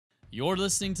You're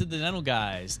listening to The Dental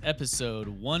Guys, episode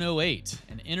 108,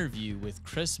 an interview with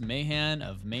Chris Mahan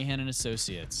of Mahan &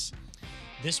 Associates.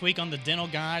 This week on The Dental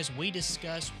Guys, we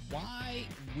discuss why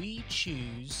we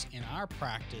choose in our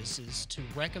practices to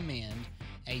recommend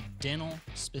a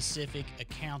dental-specific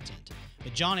accountant.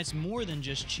 But John, it's more than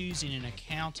just choosing an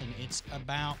accountant. It's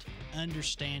about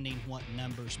understanding what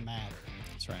numbers matter.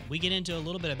 That's right. We get into a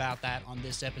little bit about that on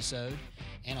this episode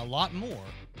and a lot more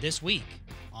this week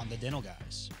on The Dental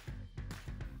Guys.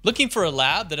 Looking for a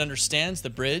lab that understands the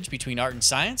bridge between art and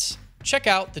science? Check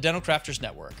out the Dental Crafters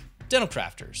Network. Dental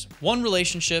Crafters, one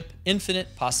relationship,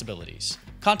 infinite possibilities.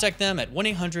 Contact them at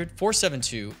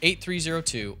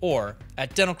 1-800-472-8302 or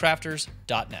at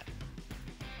dentalcrafters.net.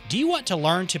 Do you want to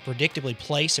learn to predictably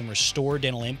place and restore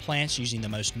dental implants using the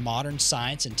most modern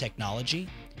science and technology?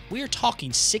 We are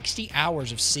talking 60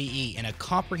 hours of CE in a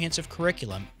comprehensive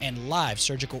curriculum and live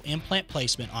surgical implant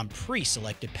placement on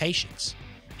pre-selected patients.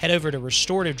 Head over to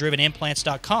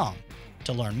restorative-drivenimplants.com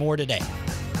to learn more today.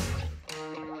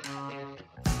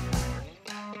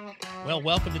 Well,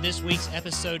 welcome to this week's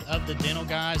episode of The Dental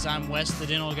Guys. I'm Wes, the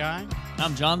Dental Guy.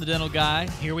 I'm John, the Dental Guy.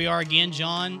 Here we are again,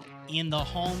 John, in the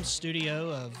home studio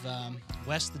of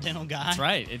Wes, the Dental Guy. That's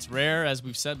right. It's rare, as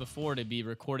we've said before, to be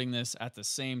recording this at the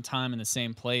same time in the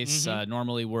same place.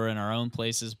 Normally we're in our own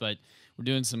places, but we're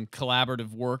doing some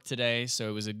collaborative work today, so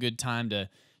it was a good time to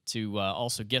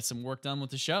also get some work done with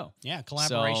the show. Yeah,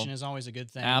 collaboration is always a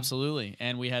good thing. Absolutely.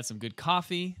 And we had some good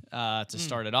coffee to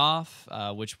start it off,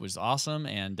 which was awesome.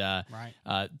 And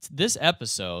this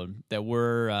episode that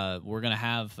we're going to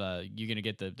have, you're going to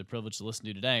get the privilege to listen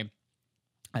to today.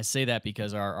 I say that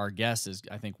because our guest is,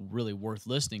 I think, really worth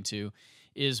listening to,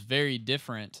 is very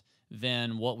different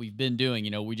than what we've been doing.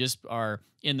 You know, we just are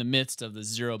in the midst of the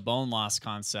zero bone loss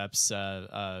concepts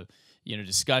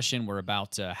discussion. We're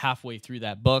about halfway through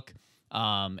that book,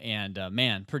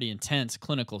 man, pretty intense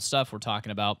clinical stuff we're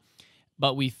talking about.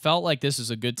 But we felt like this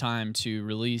is a good time to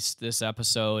release this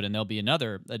episode, and there'll be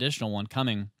another additional one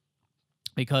coming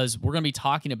because we're going to be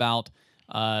talking about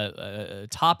a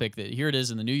topic that here it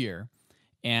is in the new year,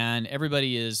 and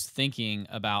everybody is thinking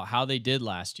about how they did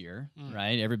last year,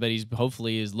 right? Everybody's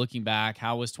hopefully is looking back.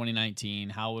 How was 2019?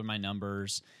 How were my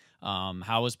numbers?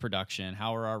 How was production?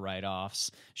 How are our write-offs?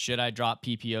 Should I drop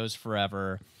PPOs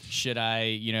forever? Should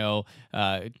I,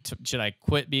 should I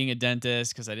quit being a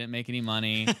dentist because I didn't make any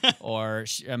money? Or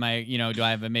am I, do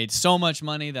I have made so much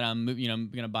money that I'm,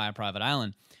 going to buy a private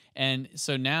island? And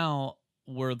so now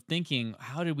we're thinking,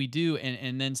 how did we do?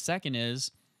 And then second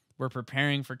is we're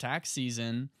preparing for tax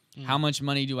season. How much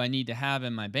money do I need to have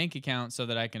in my bank account so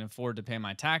that I can afford to pay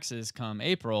my taxes come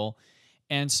April?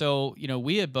 And so,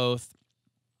 we had both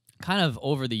kind of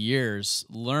over the years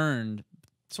learned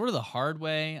sort of the hard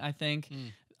way, I think,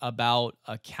 about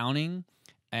accounting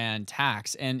and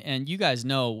tax. And you guys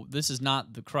know this is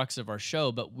not the crux of our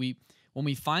show, but when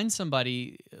we find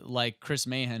somebody like Chris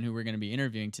Mahan, who we're going to be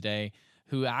interviewing today,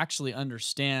 who actually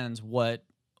understands what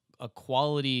a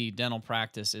quality dental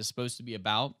practice is supposed to be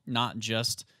about, not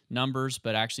just numbers,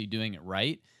 but actually doing it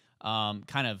right,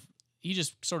 he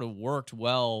just sort of worked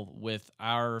well with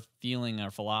our feeling, our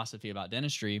philosophy about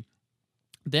dentistry.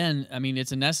 Then,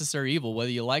 it's a necessary evil.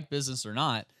 Whether you like business or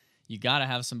not, you got to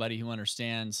have somebody who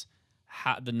understands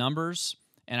the numbers,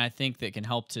 and I think that can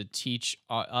help to teach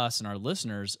us and our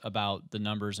listeners about the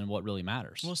numbers and what really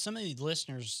matters. Well, some of these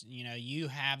listeners, you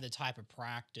have the type of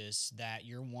practice that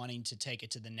you're wanting to take it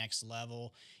to the next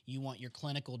level. You want your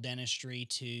clinical dentistry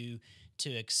to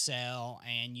excel,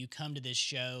 and you come to this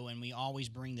show, and we always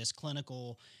bring this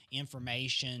clinical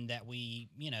information that we,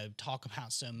 talk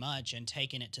about so much and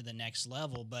taking it to the next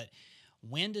level. But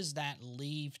when does that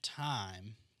leave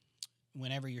time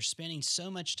whenever you're spending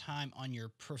so much time on your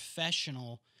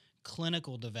professional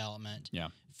clinical development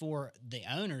for the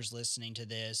owners listening to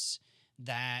this,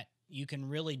 that you can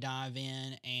really dive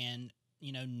in and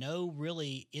know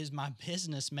really, is my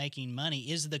business making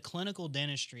money? Is the clinical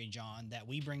dentistry, John, that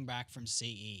we bring back from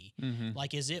CE,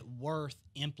 is it worth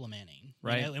implementing?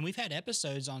 Right. And we've had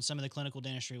episodes on some of the clinical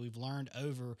dentistry we've learned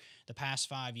over the past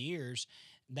 5 years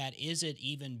that is it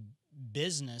even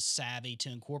business savvy to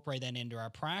incorporate that into our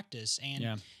practice?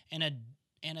 And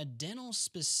a dental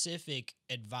specific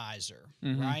advisor,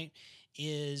 right,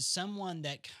 is someone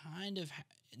that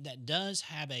that does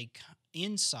have a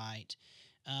insight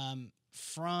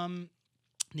from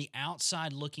the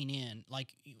outside looking in.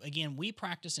 Like, again, we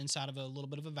practice inside of a little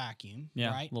bit of a vacuum,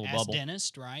 right? Little as bubble.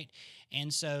 dentists, right?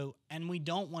 And so, and we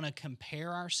don't want to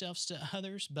compare ourselves to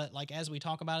others, but like as we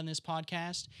talk about in this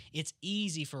podcast, it's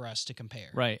easy for us to compare.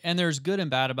 Right. And there's good and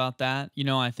bad about that.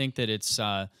 I think that it's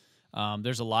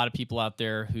there's a lot of people out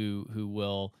there who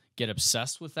will get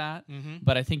obsessed with that. Mm-hmm.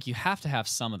 But I think you have to have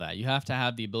some of that. You have to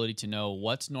have the ability to know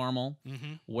what's normal.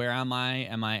 Mm-hmm. Where am I?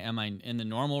 Am I in the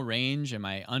normal range? Am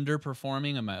I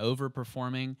underperforming? Am I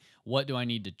overperforming? What do I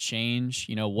need to change?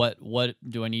 You know, what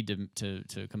do I need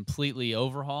to completely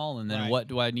overhaul? And then Right. what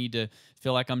do I need to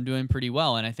feel like I'm doing pretty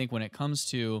well? And I think when it comes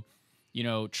to, you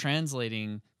know,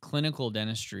 translating clinical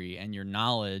dentistry and your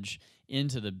knowledge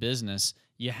into the business,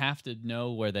 you have to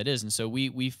know where that is. And so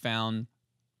we found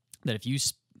that if you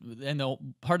and the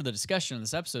part of the discussion in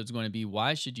this episode is going to be,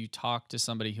 why should you talk to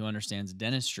somebody who understands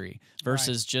dentistry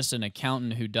versus just an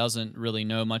accountant who doesn't really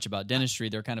know much about dentistry?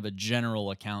 They're kind of a general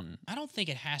accountant. I don't think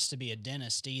it has to be a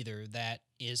dentist either that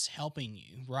is helping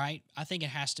you, right? I think it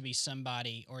has to be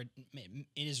somebody, or it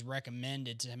is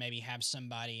recommended to maybe have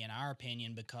somebody, in our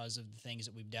opinion, because of the things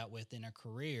that we've dealt with in our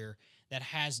career, that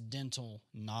has dental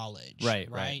knowledge. Right.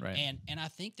 And I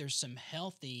think there's some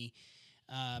healthy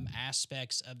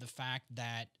aspects of the fact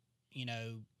that, you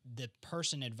know, the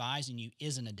person advising you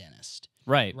isn't a dentist.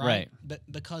 Right. But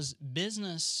because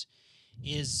business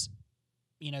is,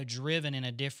 you know, driven in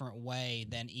a different way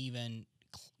than even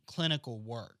clinical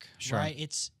work. Sure. Right?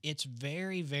 It's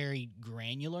very, very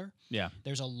granular. Yeah.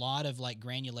 There's a lot of like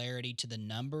granularity to the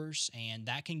numbers, and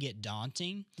that can get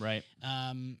daunting. Right.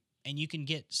 And you can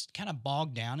get kind of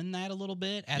bogged down in that a little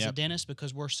bit as a dentist,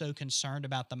 because we're so concerned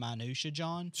about the minutia,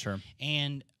 John. Sure.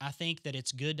 And I think that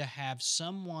it's good to have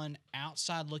someone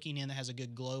outside looking in that has a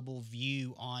good global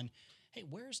view on, hey,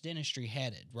 where's dentistry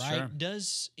headed, right? Sure.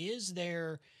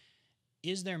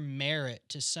 Is there merit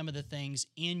to some of the things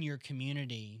in your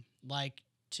community, like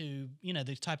to, you know,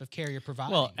 the type of care you're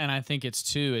providing? Well, and I think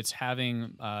it's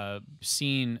having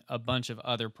seen a bunch of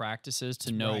other practices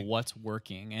to know what's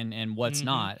working and what's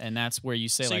not, and that's where you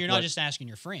say, so like, you're not just asking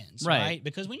your friends, right?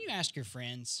 Because when you ask your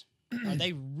friends, are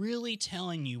they really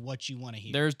telling you what you want to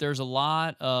hear? There's a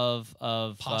lot of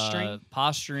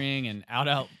posturing and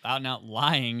out and out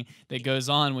lying that goes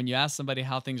on when you ask somebody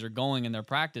how things are going in their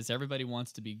practice. Everybody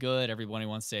wants to be good. Everybody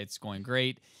wants to say it's going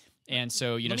great. And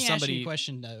so, you know, Let me somebody ask you a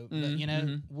question though. You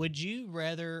know, would you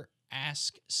rather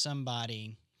ask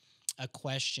somebody a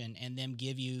question and them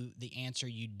give you the answer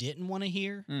you didn't want to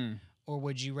hear, or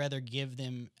would you rather give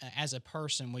them, as a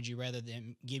person, would you rather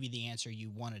them give you the answer you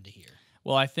wanted to hear?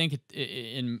 Well, I think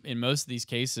in most of these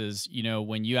cases, you know,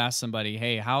 when you ask somebody,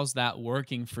 hey, how's that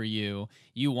working for you?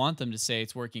 You want them to say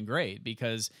it's working great,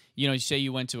 because, you know, you say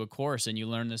you went to a course and you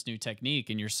learned this new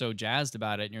technique and you're so jazzed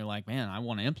about it and you're like, man, I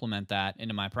want to implement that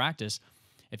into my practice.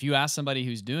 If you ask somebody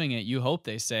who's doing it, you hope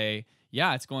they say,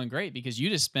 yeah, it's going great, because you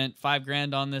just spent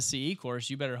 $5,000 on this CE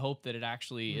course. You better hope that it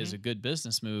actually is a good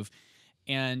business move.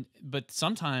 But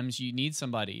sometimes you need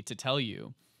somebody to tell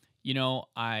you, you know,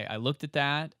 I looked at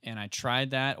that and I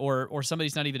tried that, or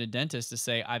somebody's not even a dentist to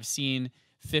say, I've seen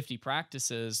 50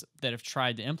 practices that have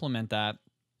tried to implement that,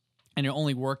 and it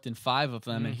only worked in 5 of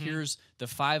them. And here's the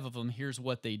 5 of them. Here's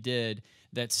what they did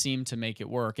that seemed to make it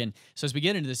work. And so as we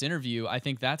get into this interview, I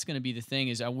think that's going to be the thing,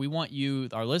 is we want you,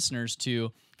 our listeners,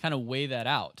 to kind of weigh that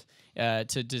out.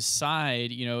 To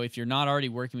decide, you know, if you're not already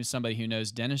working with somebody who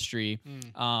knows dentistry,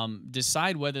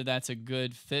 decide whether that's a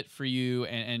good fit for you,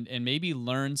 and maybe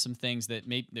learn some things that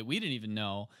we didn't even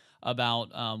know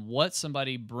about what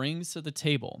somebody brings to the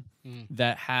table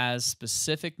that has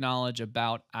specific knowledge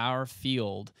about our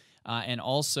field, and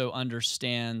also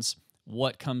understands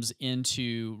what comes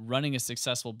into running a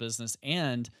successful business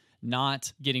and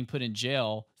not getting put in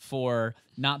jail for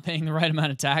not paying the right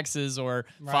amount of taxes or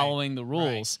following the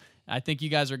rules. I think you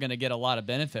guys are going to get a lot of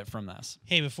benefit from this.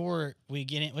 Hey, before we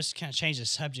get in, let's kind of change the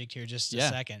subject here just a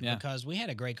second, because we had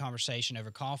a great conversation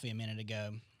over coffee a minute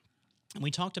ago. And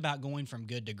we talked about going from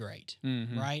good to great,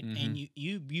 right? And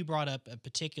you brought up a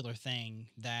particular thing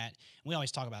that we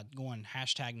always talk about, going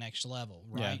 #next level,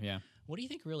 right? Yeah. What do you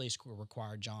think really is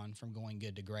required, John, from going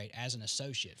good to great as an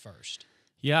associate first?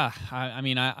 Yeah, I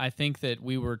mean, I think that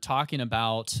we were talking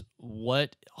about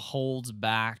what holds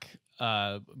back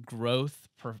growth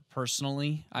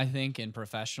personally, I think, and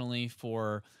professionally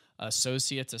for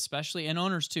associates especially, and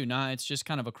owners too. Now, it's just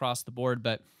kind of across the board,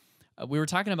 but we were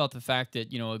talking about the fact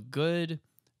that, you know,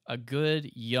 a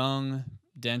good young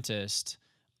dentist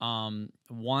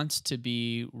wants to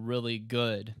be really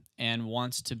good and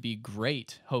wants to be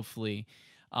great, hopefully.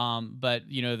 But,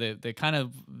 you know, the kind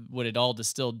of what it all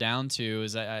distilled down to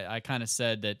is I kind of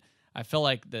said that I feel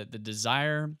like the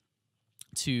desire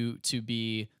to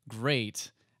be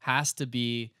great has to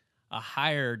be a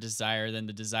higher desire than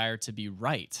the desire to be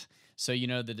right. So, you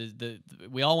know,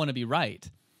 we all want to be right,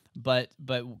 but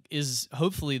is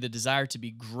hopefully the desire to be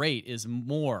great is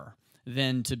more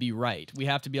than to be right. We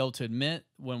have to be able to admit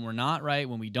when we're not right,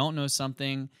 when we don't know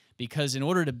something, because in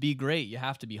order to be great, you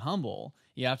have to be humble.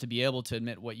 You have to be able to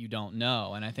admit what you don't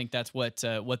know. And I think that's what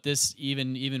this,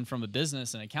 even from a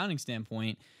business and accounting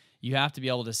standpoint, you have to be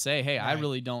able to say, hey, I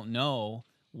really don't know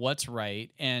what's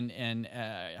right, and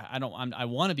I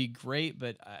want to be great,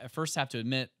 but I first have to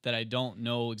admit that I don't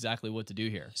know exactly what to do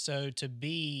here. So to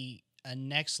be a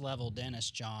next level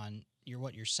dentist, John,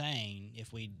 what you're saying,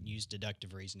 if we use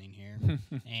deductive reasoning here,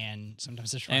 and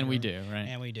sometimes it's right, and we do, right?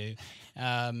 And we do,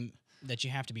 that you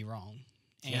have to be wrong.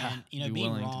 And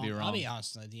being wrong, I'll be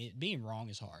honest with you, being wrong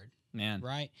is hard, man.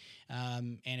 Right?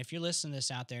 And if you're listening to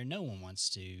this out there, no one wants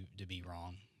to be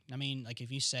wrong. I mean, like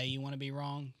if you say you want to be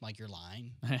wrong, like you're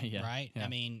lying, right? Yeah. I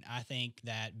mean, I think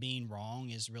that being wrong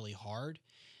is really hard,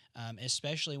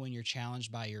 especially when you're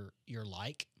challenged by your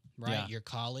right? Your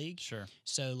colleague. Sure.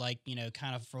 So like,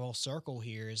 kind of full circle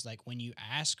here is like when you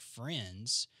ask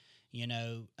friends,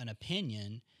 an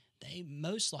opinion, they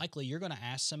most likely you're going to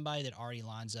ask somebody that already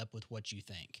lines up with what you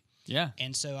think. Yeah.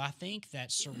 And so I think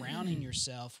that surrounding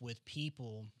yourself with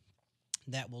people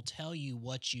that will tell you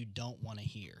what you don't want to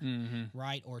hear,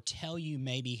 right? Or tell you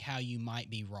maybe how you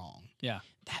might be wrong. Yeah.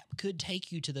 That could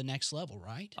take you to the next level,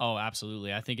 right? Oh,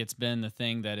 absolutely. I think it's been the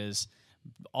thing that has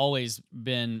always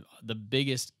been the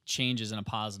biggest changes in a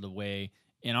positive way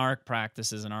in our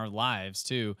practices and our lives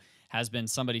too, has been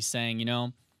somebody saying,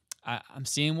 I'm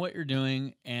seeing what you're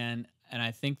doing, and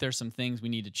I think there's some things we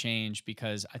need to change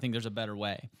because I think there's a better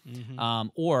way.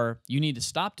 Or you need to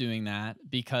stop doing that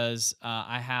because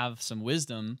I have some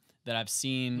wisdom that I've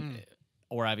seen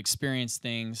or I've experienced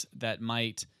things that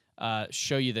might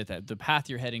show you that the path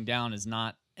you're heading down is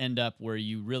not end up where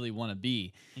you really want to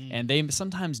be. And they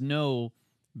sometimes know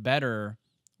better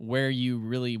where you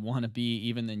really want to be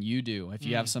even than you do. If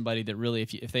you have somebody that really,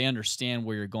 if they understand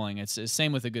where you're going, it's the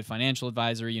same with a good financial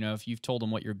advisor. If you've told them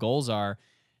what your goals are,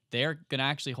 they're going to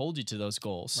actually hold you to those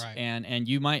goals. Right. And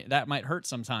that might hurt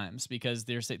sometimes because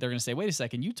they're going to say, wait a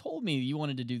second, you told me you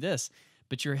wanted to do this,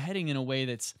 but you're heading in a way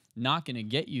that's not going to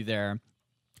get you there.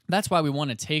 That's why we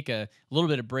want to take a little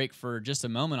bit of break for just a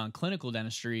moment on clinical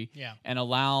dentistry and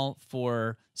allow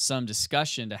for some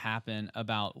discussion to happen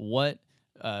about what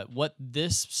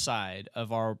this side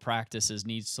of our practices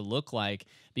needs to look like,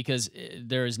 because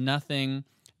there is nothing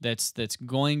that's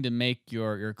going to make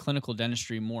your clinical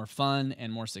dentistry more fun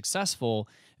and more successful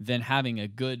than having a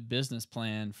good business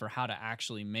plan for how to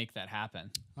actually make that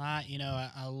happen. I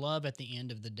love at the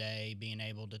end of the day being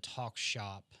able to talk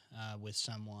shop with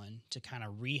someone to kind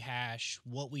of rehash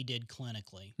what we did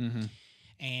clinically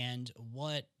and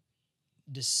what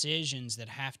decisions that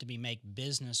have to be made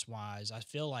business-wise. I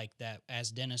feel like that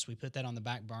as dentists, we put that on the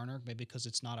back burner, maybe because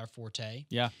it's not our forte.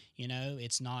 Yeah.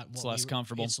 It's not. It's less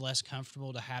comfortable. It's less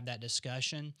comfortable to have that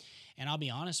discussion. And I'll be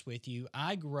honest with you,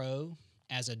 I grow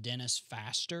as a dentist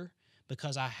faster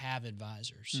because I have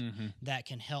advisors that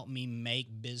can help me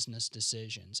make business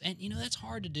decisions. And, that's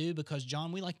hard to do because,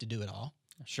 John, we like to do it all.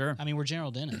 Sure. I mean, we're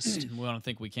general dentists. We don't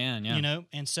think we can, yeah.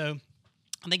 And so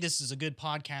I think this is a good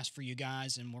podcast for you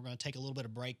guys, and we're going to take a little bit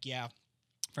of break,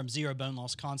 from Zero Bone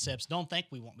Loss Concepts. Don't think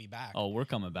we won't be back. Oh, we're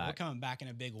coming back. We're coming back in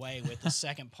a big way with the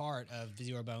second part of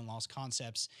Zero Bone Loss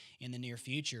Concepts in the near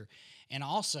future. And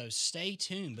also, stay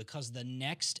tuned because the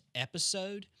next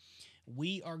episode,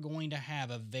 we are going to have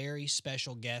a very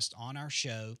special guest on our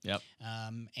show. Yep.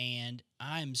 And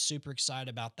I'm super excited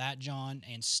about that, John.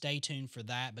 And stay tuned for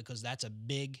that because that's a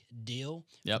big deal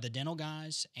for the dental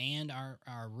guys and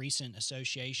our recent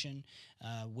association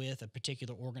with a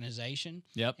particular organization.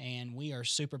 Yep. And we are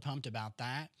super pumped about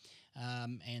that.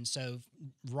 And so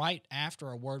right after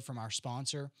a word from our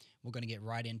sponsor, we're going to get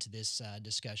right into this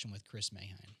discussion with Chris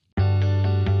Mahan.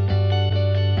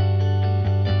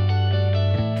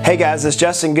 Hey guys, it's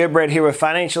Justin Goodbread here with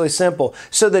Financially Simple.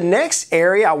 So the next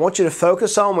area I want you to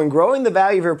focus on when growing the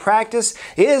value of your practice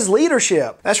is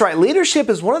leadership. That's right, leadership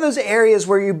is one of those areas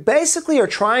where you basically are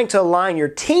trying to align your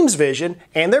team's vision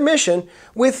and their mission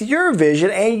with your vision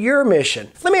and your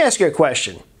mission. Let me ask you a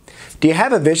question. Do you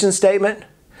have a vision statement?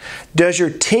 Does your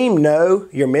team know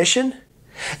your mission?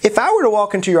 If I were to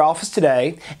walk into your office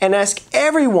today and ask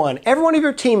every one of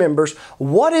your team members,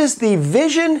 what is the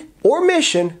vision or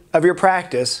mission of your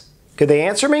practice, could they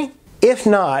answer me? If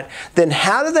not, then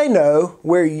how do they know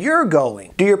where you're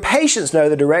going? Do your patients know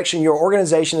the direction your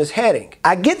organization is heading?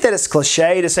 I get that it's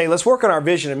cliche to say, let's work on our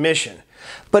vision and mission.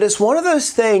 but it's one of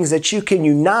those things that you can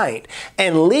unite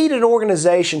and lead an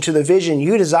organization to the vision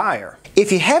you desire.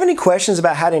 If you have any questions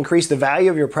about how to increase the value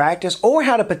of your practice or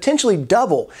how to potentially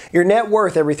double your net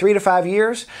worth every 3 to 5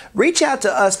 years, reach out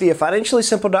to us via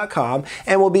financiallysimple.com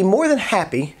and we'll be more than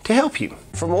happy to help you.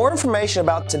 For more information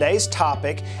about today's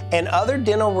topic and other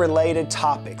dental related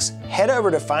topics, head over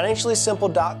to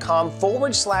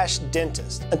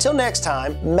financiallysimple.com/dentist. Until next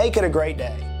time, make it a great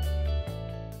day.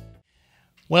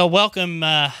 Well, welcome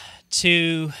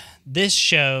to this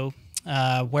show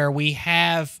where we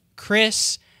have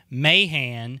Chris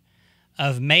Mahan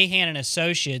of Mahan and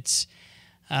Associates.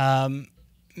 Mahan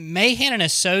and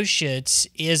Associates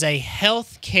is a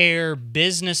healthcare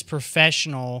business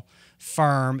professional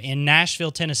firm in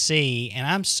Nashville, Tennessee, and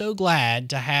I'm so glad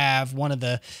to have one of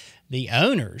the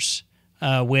owners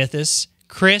with us,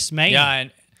 Chris Mahan. Yeah,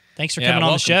 thanks for coming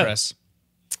on the show. Chris.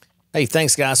 Hey,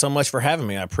 thanks guys so much for having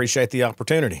me. I appreciate the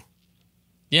opportunity.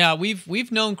 Yeah,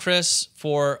 we've known Chris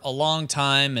for a long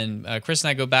time, and Chris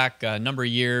and I go back a number of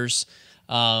years.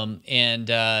 It's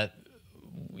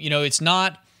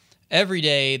not every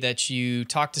day that you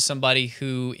talk to somebody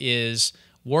who is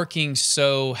working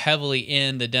so heavily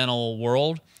in the dental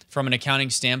world from an accounting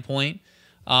standpoint.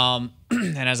 And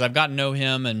as I've gotten to know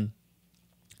him and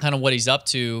kind of what he's up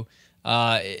to,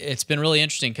 it's been really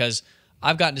interesting because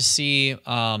I've gotten to see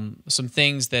some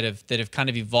things that have kind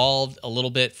of evolved a little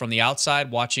bit from the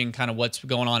outside, watching kind of what's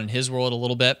going on in his world a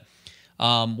little bit.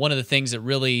 One of the things that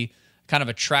really kind of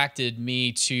attracted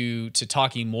me to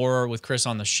talking more with Chris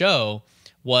on the show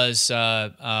was,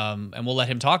 and we'll let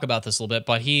him talk about this a little bit,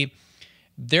 but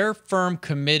their firm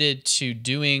committed to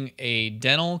doing a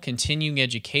dental continuing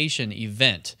education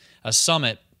event, a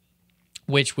summit,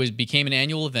 which became an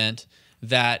annual event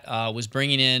that was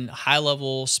bringing in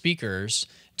high-level speakers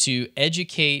to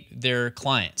educate their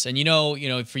clients. And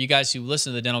for you guys who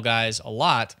listen to the Dental Guys a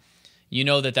lot, you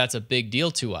know that that's a big deal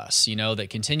to us. You know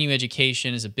that continuing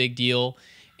education is a big deal.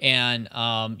 And,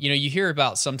 you hear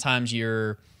about sometimes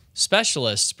your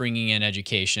specialists bringing in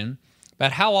education,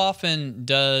 but how often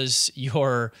does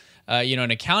your,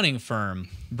 an accounting firm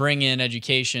bring in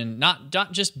education, not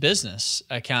just business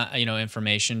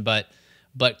information, but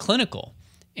clinical?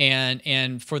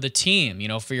 And for the team,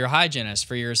 for your hygienists,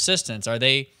 for your assistants, are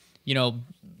they,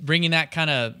 bringing that kind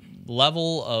of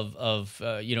level of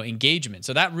engagement?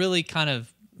 So that really kind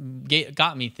of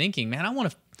got me thinking, man, I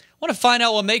want to find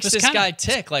out what makes this guy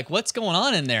tick. Like, what's going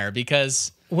on in there?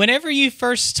 Because whenever you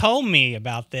first told me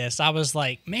about this, I was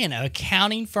like, man, an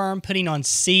accounting firm putting on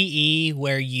CE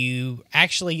where you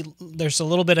actually, there's a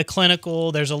little bit of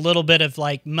clinical, there's a little bit of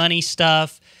like money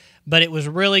stuff, but it was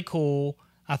really cool.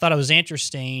 I thought it was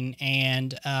interesting.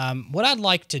 And what I'd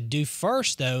like to do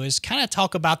first, though, is kind of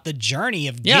talk about the journey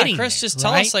of getting Chris, there, just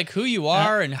tell us like who you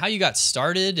are and how you got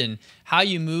started and how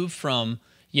you moved from,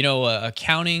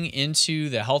 accounting into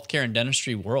the healthcare and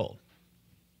dentistry world.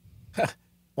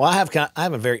 Well, I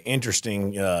have a very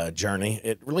interesting journey.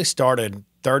 It really started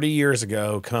 30 years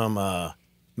ago, come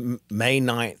May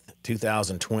 9th,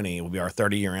 2020. It will be our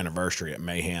 30-year anniversary at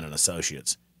Mahan and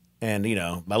Associates. And,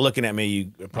 by looking at me,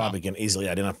 you probably can easily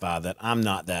identify that I'm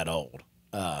not that old.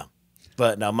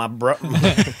 But no,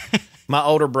 my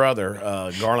older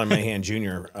brother, Garland Mahan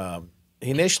Jr., he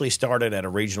initially started at a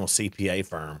regional CPA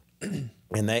firm,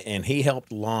 and he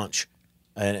helped launch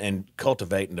and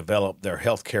cultivate and develop their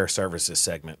healthcare services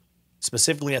segment,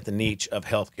 specifically at the niche of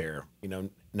healthcare.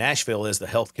 Nashville is the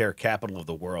healthcare capital of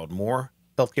the world. More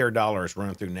healthcare dollars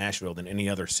run through Nashville than any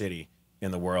other city in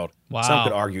the world. Wow. Some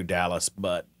could argue Dallas,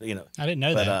 but I didn't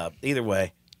know that. But either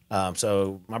way,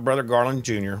 so my brother Garland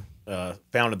Jr.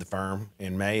 Founded the firm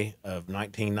in May of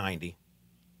 1990,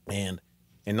 and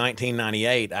in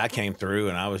 1998 I came through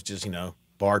and I was just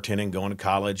bartending, going to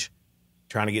college,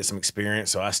 trying to get some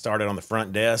experience. So I started on the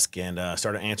front desk and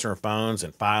started answering phones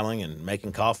and filing and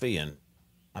making coffee, and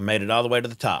I made it all the way to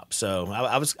the top. So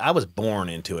I was born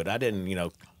into it. I didn't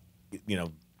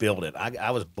build it.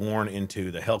 I was born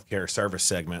into the healthcare service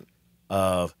segment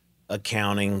of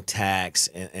accounting, tax,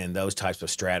 and those types of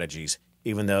strategies,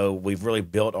 even though we've really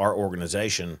built our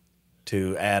organization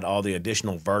to add all the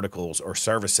additional verticals or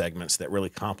service segments that really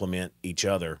complement each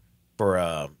other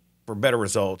for better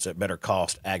results at better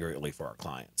cost aggregately for our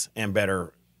clients, and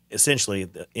better, essentially,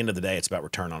 at the end of the day, it's about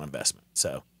return on investment.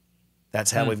 So that's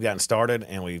how we've gotten started,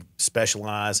 and we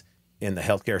specialize in the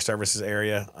healthcare services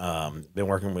area. Been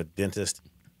working with dentists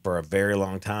for a very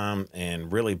long time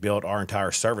and really built our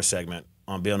entire service segment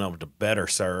on being able to better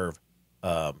serve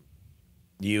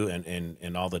you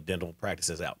and all the dental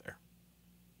practices out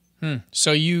there.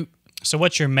 So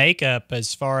what's your makeup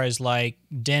as far as like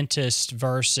dentist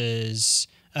versus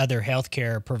other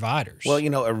healthcare providers. Well,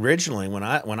 originally when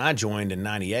I joined in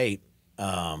 '98,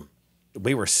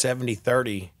 we were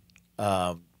 70-30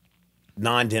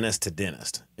 non-dentist to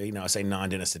dentist. I say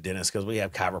non-dentist to dentist because we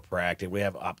have chiropractic, we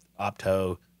have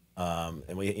opto,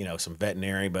 and we some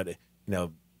veterinary, but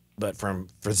from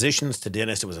physicians to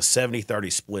dentists, it was a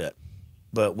 70-30 split.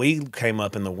 But we came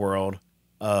up in the world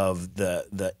of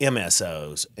the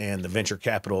MSOs and the venture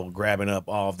capital grabbing up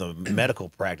all of the medical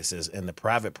practices and the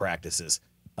private practices,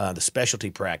 the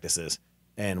specialty practices.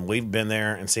 And we've been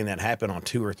there and seen that happen on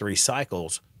 2 or 3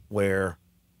 cycles where,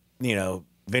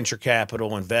 venture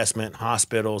capital, investment,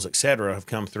 hospitals, et cetera, have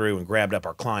come through and grabbed up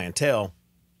our clientele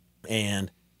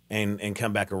and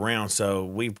come back around. So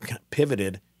we've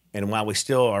pivoted. And while we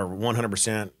still are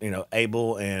 100%,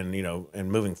 able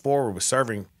and moving forward with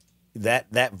serving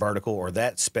that vertical or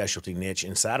that specialty niche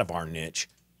inside of our niche,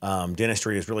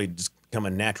 dentistry has really just become a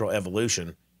natural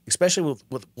evolution, especially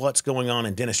with what's going on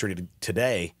in dentistry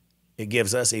today. It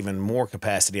gives us even more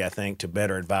capacity, I think, to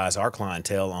better advise our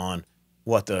clientele on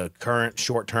what the current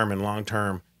short-term and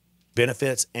long-term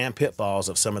benefits and pitfalls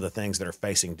of some of the things that are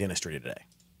facing dentistry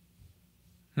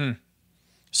today.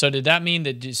 So did that mean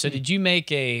that? So did you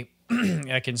make a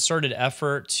concerted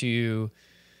effort to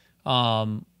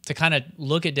kind of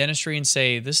look at dentistry and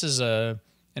say this is an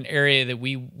area that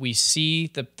we see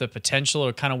the potential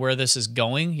or kind of where this is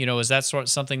going? Is that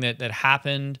something that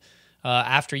happened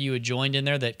after you had joined in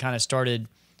there that kind of started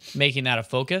making that a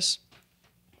focus?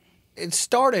 It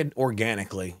started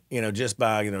organically, just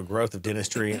by growth of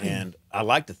dentistry, and I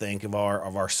like to think of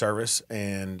our service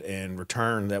and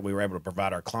return that we were able to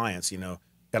provide our clients.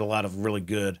 Got a lot of really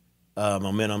good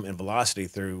momentum and velocity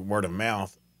through word of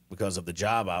mouth because of the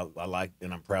job I like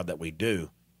and I'm proud that we do.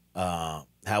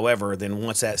 However, then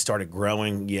once that started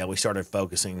growing, we started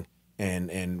focusing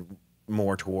and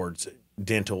more towards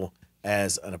dental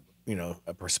as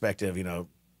a perspective,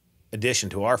 addition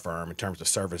to our firm in terms of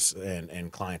service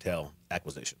and clientele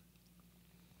acquisition.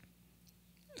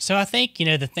 So I think,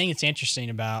 the thing that's interesting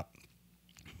about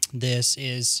this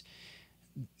is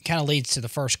kind of leads to the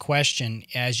first question.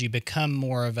 As you become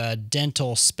more of a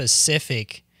dental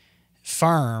specific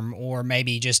firm, or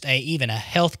maybe just even a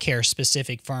healthcare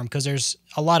specific firm, because there's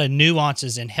a lot of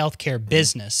nuances in healthcare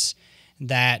business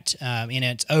that in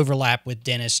its overlap with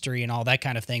dentistry and all that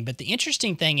kind of thing. But the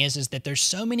interesting thing is that there's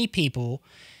so many people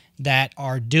that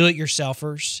are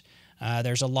do-it-yourselfers.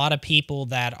 There's a lot of people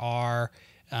that are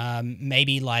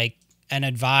maybe like an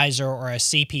advisor or a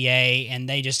CPA, and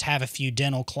they just have a few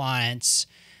dental clients.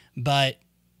 But,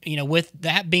 with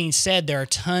that being said, there are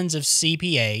tons of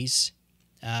CPAs,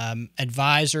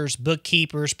 advisors,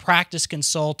 bookkeepers, practice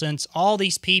consultants, all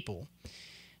these people.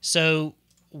 So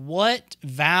what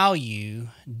value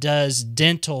does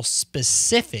dental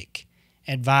specific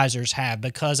advisors have?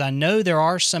 Because I know there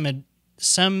are some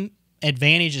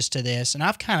advantages to this, and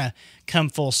I've kind of come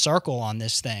full circle on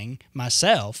this thing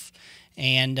myself.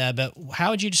 And but how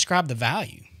would you describe the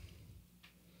value?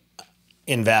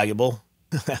 Invaluable.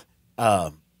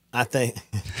 I think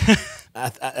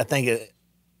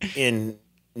in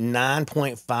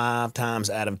 9.5 times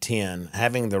out of 10,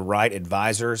 having the right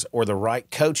advisors or the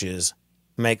right coaches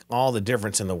make all the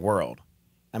difference in the world.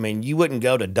 I mean, you wouldn't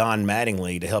go to Don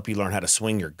Mattingly to help you learn how to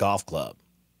swing your golf club,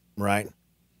 right?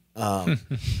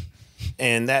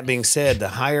 And that being said, the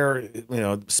higher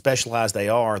specialized they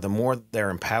are, the more they're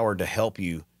empowered to help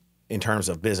you in terms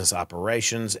of business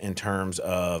operations, in terms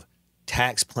of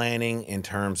tax planning, in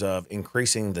terms of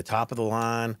increasing the top of the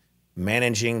line,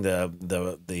 managing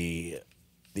the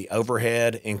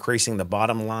overhead, increasing the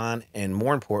bottom line, and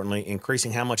more importantly,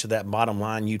 increasing how much of that bottom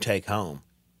line you take home.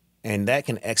 And that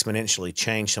can exponentially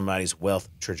change somebody's wealth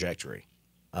trajectory.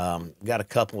 Got a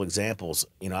couple examples.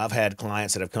 I've had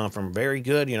clients that have come from very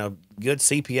good, good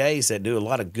CPAs that do a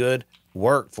lot of good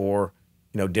work for,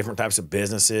 different types of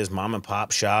businesses, mom and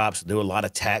pop shops, do a lot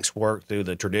of tax work through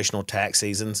the traditional tax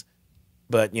seasons.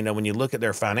 But, when you look at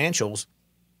their financials,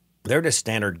 they're just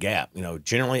standard GAAP,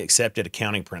 generally accepted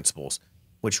accounting principles,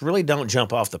 which really don't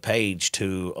jump off the page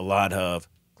to a lot of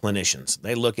clinicians.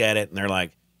 They look at it and they're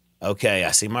like, okay,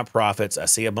 I see my profits, I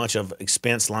see a bunch of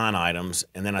expense line items,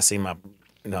 and then I see my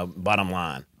bottom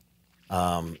line.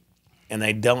 And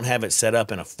they don't have it set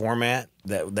up in a format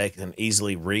that they can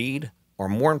easily read, or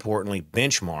more importantly,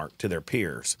 benchmark to their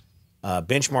peers.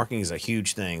 Benchmarking is a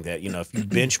huge thing that, if you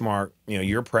benchmark,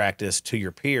 your practice to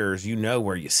your peers,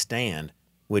 where you stand,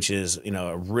 which is,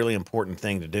 a really important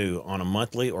thing to do on a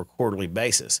monthly or quarterly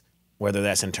basis, whether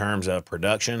that's in terms of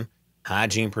production,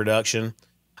 hygiene,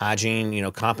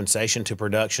 compensation to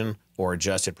production or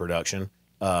adjusted production,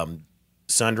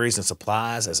 sundries and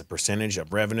supplies as a percentage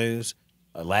of revenues,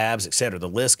 labs, et cetera. The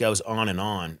list goes on.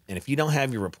 And if you don't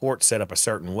have your report set up a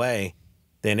certain way,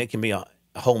 then it can be a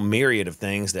whole myriad of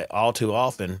things that all too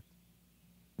often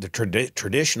the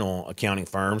traditional accounting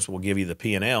firms will give you the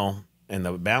P&L and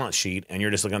the balance sheet, and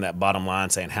you're just looking at that bottom line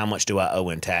saying, how much do I owe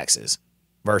in taxes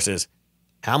versus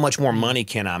how much more money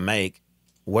can I make?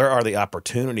 Where are the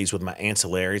opportunities with my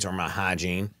ancillaries or my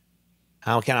hygiene?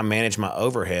 How can I manage my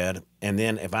overhead? And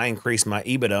then if I increase my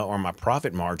EBITDA or my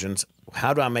profit margins,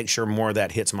 how do I make sure more of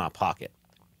that hits my pocket?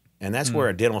 And that's where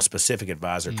a dental specific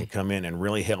advisor can come in and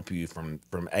really help you from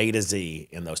A to Z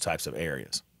in those types of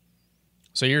areas.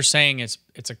 So you're saying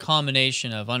it's a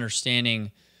combination of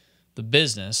understanding the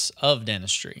business of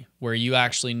dentistry, where you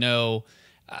actually know.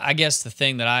 I guess the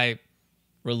thing that I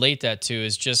relate that to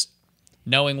is just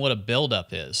knowing what a buildup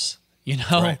is,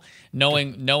 Right.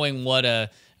 knowing what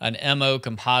an MO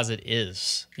composite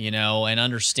is, and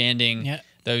understanding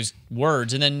those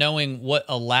words, and then knowing what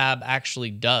a lab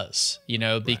actually does,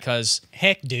 because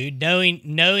heck, dude,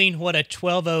 knowing what a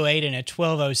 1208 and a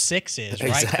 1206 is,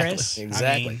 right, Chris?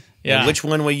 Exactly. I mean, And which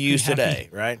one we use today,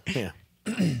 right? Yeah.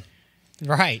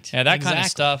 Right. Yeah, that kind of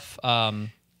stuff. I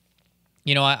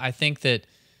think that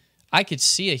I could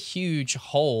see a huge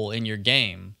hole in your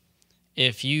game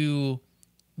if you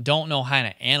don't know how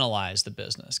to analyze the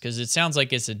business, because it sounds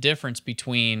like it's a difference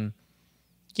between,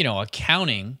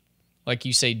 accounting, like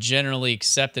you say, generally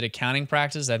accepted accounting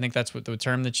practice. I think that's what the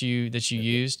term that you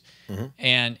used,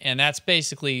 and that's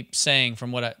basically saying,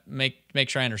 from what I make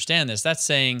sure I understand this, that's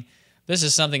saying this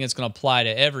is something that's going to apply to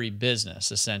every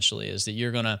business. Essentially, is that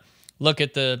you're going to look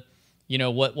at the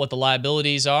what the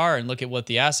liabilities are and look at what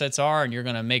the assets are, and you're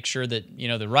going to make sure that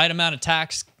the right amount of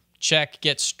tax check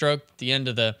gets stroked at the end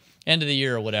of the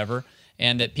year or whatever,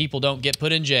 and that people don't get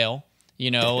put in jail,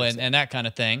 and that kind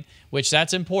of thing, which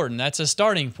that's important. That's a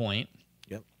starting point.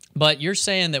 Yep. But you're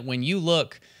saying that when you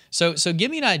look, so give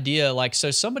me an idea, like,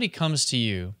 so somebody comes to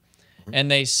you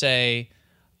and they say,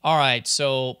 all right,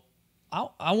 so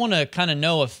I want to kind of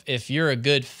know if you're a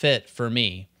good fit for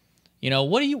me.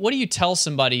 What do you tell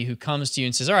somebody who comes to you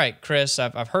and says, all right, Chris,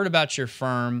 I've heard about your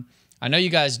firm. I know you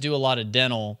guys do a lot of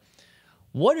dental.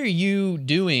 What are you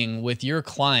doing with your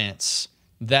clients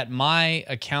that my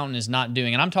accountant is not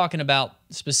doing? And I'm talking about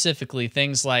specifically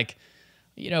things like,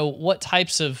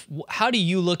 how do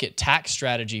you look at tax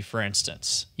strategy, for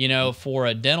instance, for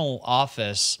a dental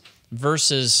office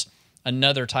versus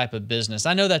another type of business?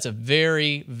 I know that's a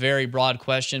very, very broad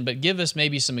question, but give us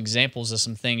maybe some examples of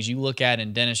some things you look at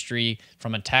in dentistry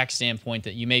from a tax standpoint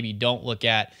that you maybe don't look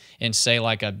at in, say,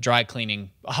 like a dry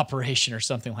cleaning operation or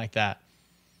something like that.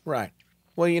 Right.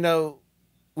 Well,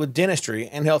 with dentistry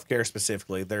and healthcare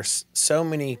specifically, there's so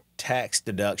many tax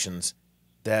deductions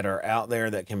that are out there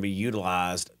that can be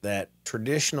utilized that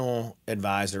traditional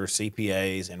advisors,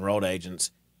 CPAs, enrolled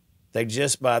agents, they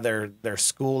just, by their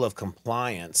school of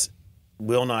compliance,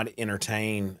 will not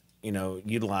entertain,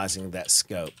 utilizing that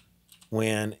scope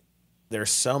when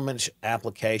there's so much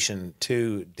application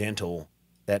to dental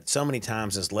that so many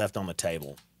times is left on the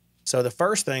table. So the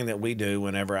first thing that we do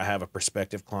whenever I have a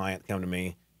prospective client come to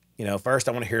me, first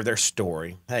I want to hear their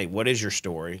story. Hey, what is your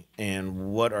story?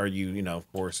 And what are you,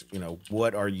 of course,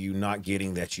 what are you not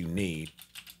getting that you need?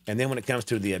 And then when it comes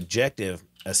to the objective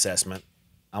assessment,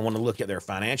 I want to look at their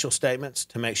financial statements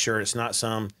to make sure it's not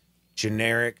some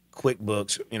generic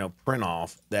QuickBooks, print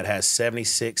off that has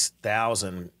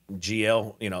 76,000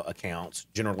 GL, accounts,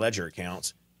 general ledger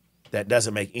accounts, that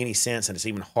doesn't make any sense, and it's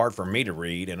even hard for me to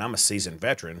read. And I'm a seasoned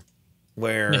veteran,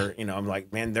 where I'm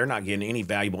like, man, they're not getting any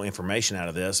valuable information out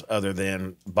of this other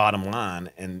than bottom line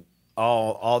and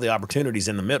all the opportunities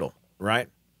in the middle, right?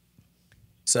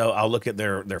 So I'll look at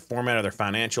their format of their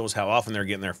financials, how often they're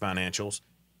getting their financials.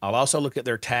 I'll also look at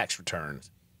their tax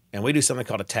returns. And we do something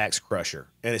called a tax crusher.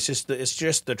 And it's just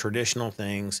the traditional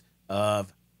things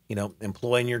of,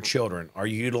 employing your children. Are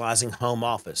you utilizing home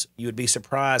office? You would be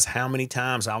surprised how many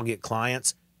times I'll get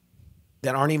clients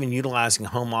that aren't even utilizing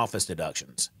home office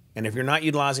deductions. And if you're not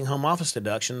utilizing home office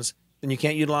deductions, then you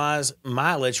can't utilize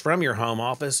mileage from your home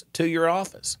office to your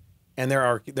office. And there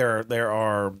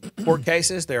are court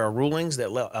cases, there are rulings that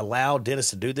allow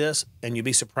dentists to do this. And you'd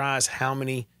be surprised how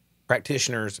many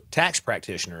tax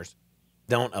practitioners,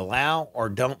 don't allow or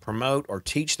don't promote or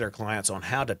teach their clients on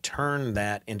how to turn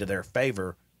that into their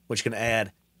favor, which can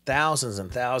add thousands and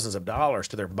thousands of dollars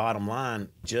to their bottom line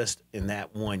just in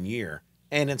that 1 year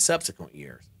and in subsequent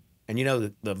years. And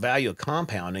the value of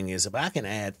compounding is, if I can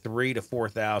add $3,000 to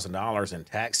 $4,000 in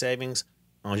tax savings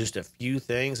on just a few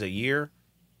things a year,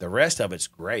 the rest of it's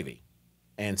gravy.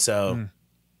 And so,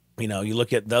 you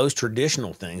look at those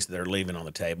traditional things that they're leaving on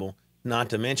the table, not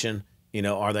to mention,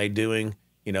 are they doing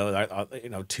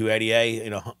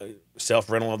 280A, self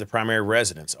rental of the primary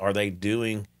residence. Are they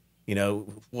doing,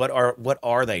 what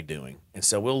are they doing? And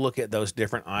so we'll look at those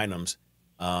different items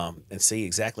and see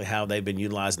exactly how they've been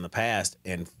utilized in the past.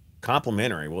 And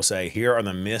complementary, we'll say, here are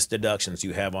the missed deductions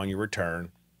you have on your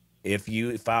return. If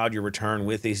you filed your return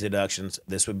with these deductions,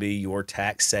 this would be your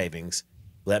tax savings.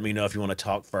 Let me know if you want to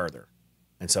talk further.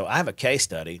 And so I have a case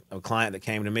study of a client that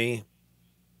came to me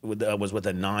was with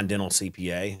a non-dental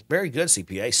CPA, very good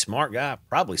CPA, smart guy,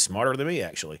 probably smarter than me,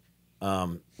 actually.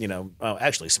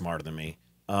 Actually smarter than me.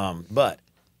 But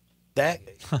that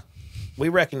we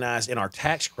recognize in our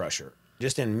tax crusher,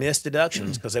 just in missed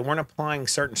deductions, because they weren't applying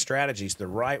certain strategies the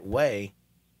right way,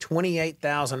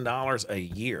 $28,000 a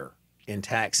year in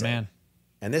tax. Man.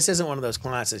 And this isn't one of those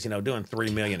clients that's, doing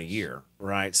 $3 million a year,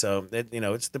 right? So,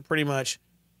 it's the pretty much,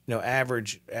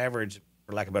 average,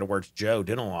 for lack of better words, Joe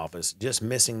dental office, just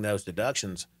missing those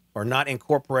deductions or not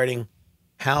incorporating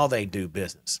how they do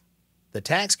business. The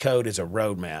tax code is a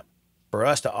roadmap for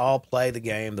us to all play the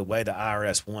game the way the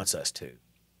IRS wants us to.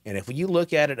 And if you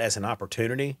look at it as an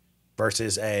opportunity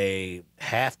versus a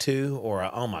have to or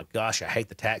oh my gosh, I hate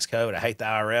the tax code, I hate the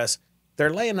IRS,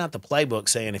 they're laying out the playbook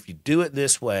saying if you do it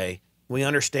this way, we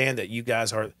understand that you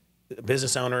guys are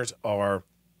business owners, are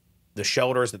the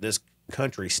shoulders that this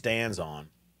country stands on.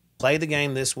 Play the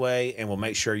game this way, and we'll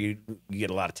make sure you get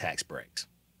a lot of tax breaks.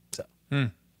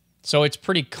 So it's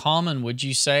pretty common, would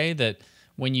you say, that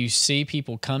when you see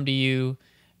people come to you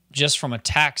just from a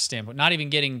tax standpoint, not even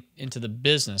getting into the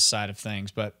business side of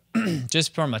things, but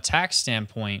just from a tax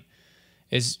standpoint,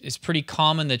 it's pretty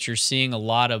common that you're seeing a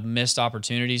lot of missed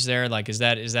opportunities there? Like, is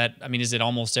it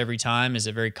almost every time? Is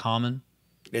it very common?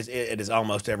 It is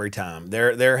almost every time.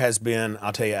 There has been,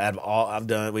 I'll tell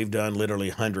you, we've done literally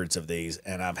hundreds of these,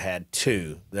 and I've had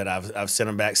two that I've sent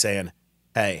them back saying,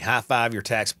 hey, high five your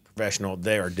tax professional.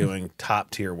 They are doing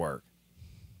top tier work.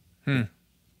 And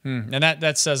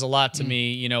that says a lot to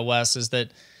me, Wes, is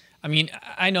that,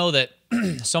 I know that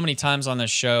so many times on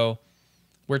this show,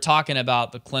 we're talking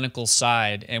about the clinical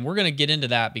side, and we're going to get into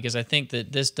that because I think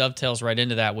that this dovetails right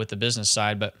into that with the business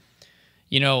side. But,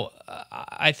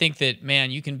 I think that,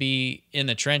 man, you can be in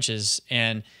the trenches.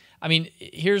 And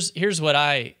here's what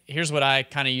I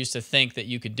kind of used to think that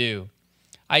you could do.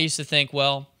 I used to think,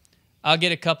 well, I'll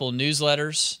get a couple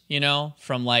newsletters,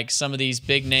 from like some of these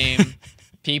big name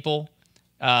people.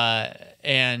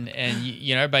 And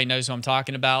everybody knows who I'm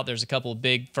talking about. There's a couple of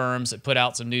big firms that put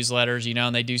out some newsletters,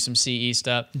 and they do some CE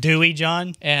stuff. Do we,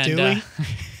 John? And, do we?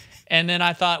 And then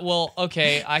I thought, well,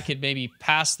 okay, I could maybe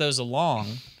pass those along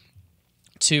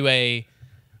to an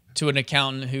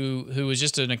accountant who was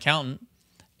just an accountant,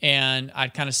 and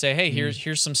I'd kind of say, hey,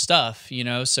 here's some stuff,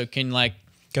 so can you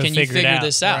figure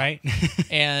this out? Right?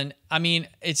 And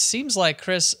it seems like,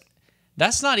 Chris,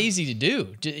 that's not easy to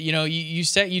do.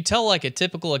 You tell like a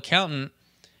typical accountant,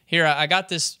 here, I got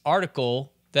this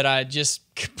article that I just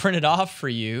printed off for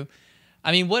you.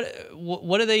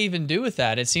 What do they even do with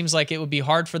that? It seems like it would be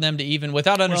hard for them to even,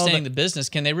 without understanding the business,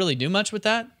 can they really do much with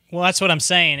that? Well, that's what I'm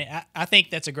saying. I think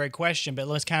that's a great question, but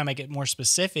let's kind of make it more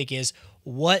specific is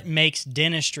what makes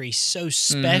dentistry so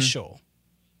special,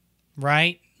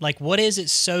 right? Like, what is it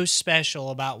so special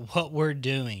about what we're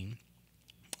doing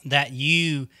that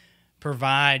you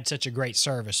provide such a great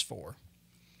service for?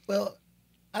 Well,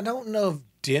 I don't know if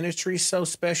dentistry is so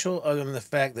special other than the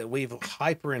fact that we've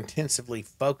hyper intensively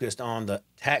focused on the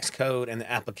tax code and the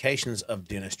applications of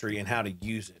dentistry and how to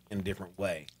use it in a different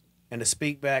way. And to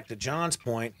speak back to John's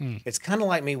point, it's kind of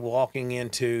like me walking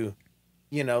into,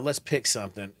 let's pick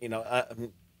something,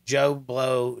 Joe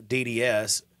Blow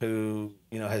DDS, who,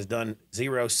 has done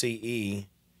 0 CE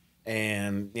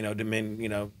and,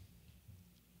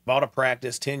 bought a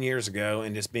practice 10 years ago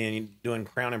and just been doing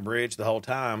Crown and Bridge the whole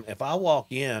time. If I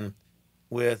walk in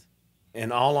with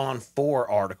an all-on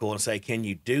 4 article and say, can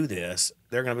you do this?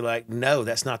 They're going to be like, no,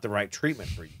 that's not the right treatment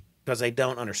for you, because they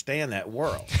don't understand that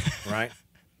world, right?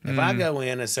 If I go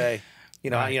in and say,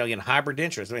 hybrid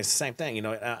dentures, it's the same thing.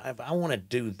 If I want to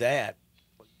do that,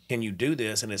 can you do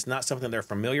this? And it's not something they're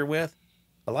familiar with.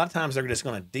 A lot of times they're just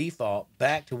going to default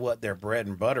back to what their bread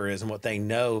and butter is and what they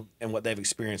know and what they've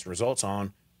experienced results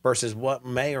on versus what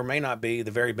may or may not be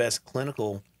the very best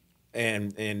clinical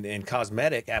and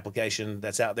cosmetic application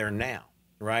that's out there now,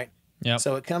 right? Yeah.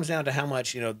 So it comes down to how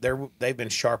much, they've been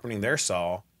sharpening their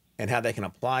saw and how they can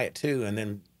apply it too. And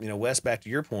then, Wes, back to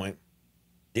your point,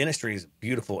 dentistry is a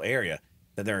beautiful area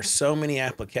that there are so many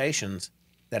applications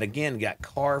that, again, got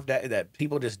carved out, that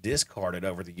people just discarded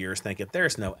over the years thinking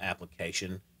there's no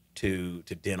application to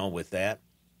dental with that.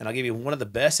 And I'll give you one of the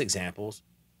best examples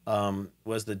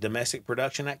was the domestic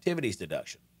production activities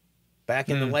deduction. back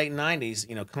in the late 90s,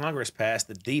 Congress passed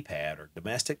the DPAD, or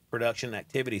Domestic Production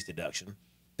Activities Deduction,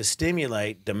 to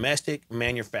stimulate domestic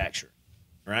manufacturing,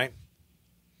 right?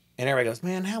 And everybody goes,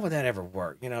 man, how would that ever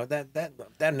work?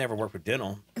 That never worked with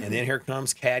dental. And then here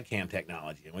comes CAD CAM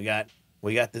technology, and we got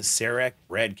the CEREC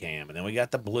red cam, and then we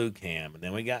got the blue cam, and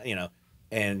then we got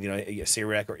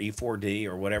CEREC or E4D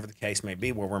or whatever the case may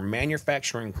be, where we're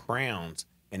manufacturing crowns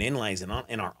and inlays in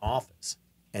our office.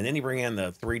 And then you bring in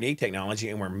the 3D technology,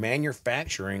 and we're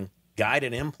manufacturing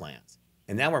guided implants.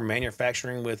 And now we're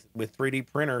manufacturing with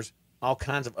 3D printers all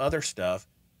kinds of other stuff,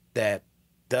 that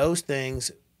those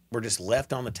things were just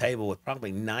left on the table with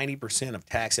probably 90% of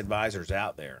tax advisors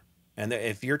out there. And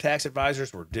if your tax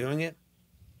advisors were doing it,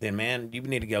 then, man, you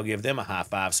need to go give them a high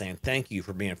five saying thank you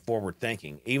for being forward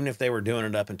thinking, even if they were doing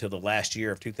it up until the last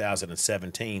year of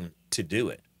 2017 to do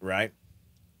it, right?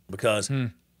 Because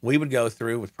we would go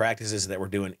through with practices that were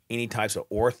doing any types of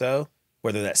ortho,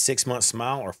 whether that's 6-month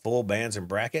smile or full bands and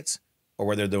brackets, or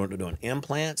whether they're doing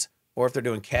implants, or if they're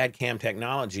doing CAD CAM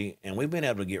technology, and we've been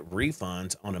able to get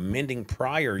refunds on amending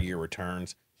prior year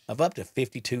returns of up to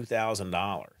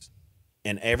 $52,000.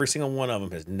 And every single one of them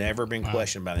has never been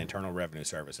questioned by the Internal Revenue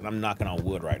Service. And I'm knocking on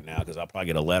wood right now because I'll probably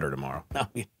get a letter tomorrow.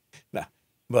 No.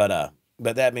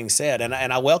 But that being said, and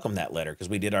I welcome that letter, because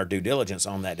we did our due diligence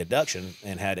on that deduction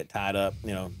and had it tied up,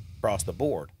 across the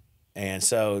board. And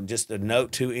so, just a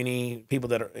note to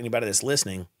anybody that's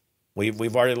listening,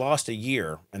 we've already lost a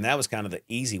year, and that was kind of the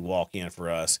easy walk in for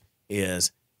us.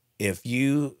 Is if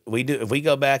we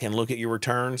go back and look at your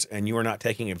returns and you are not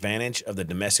taking advantage of the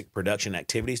domestic production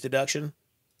activities deduction,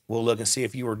 we'll look and see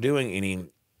if you were doing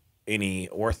any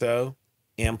ortho,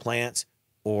 implants,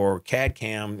 or CAD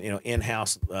CAM,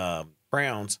 in-house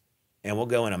crowns, and we'll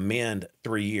go and amend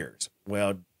 3 years.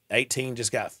 Well, 18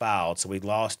 just got filed, so we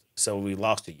lost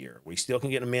a year. We still can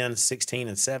get amend 16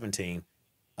 and 17,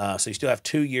 so you still have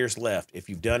 2 years left. If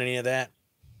you've done any of that,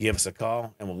 give us a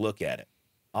call and we'll look at it.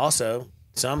 Also,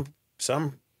 some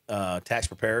tax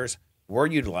preparers were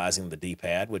utilizing the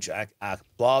DPAD, which I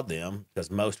applaud them,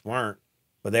 because most weren't,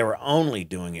 but they were only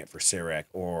doing it for CEREC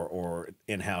or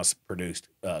in-house produced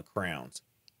crowns.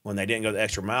 When they didn't go the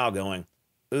extra mile going,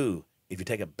 ooh, if you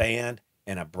take a band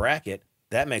and a bracket,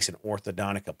 that makes an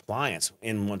orthodontic appliance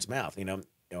in one's mouth,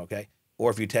 okay? Or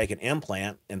if you take an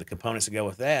implant and the components that go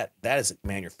with that, that is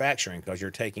manufacturing, because you're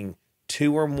taking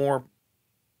 2 or more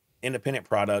independent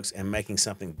products and making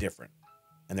something different.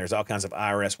 And there's all kinds of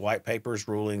IRS white papers,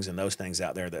 rulings, and those things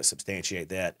out there that substantiate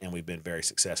that, and we've been very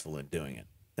successful in doing it.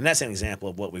 And that's an example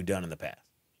of what we've done in the past.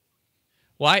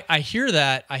 Well, I hear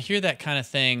that. I hear that kind of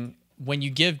thing when you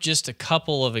give just a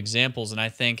couple of examples, and I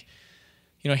think,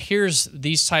 here's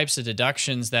these types of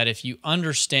deductions that if you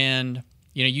understand,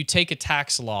 you take a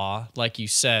tax law, like you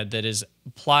said, that is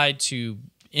applied to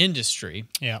industry,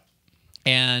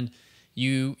 and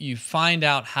you find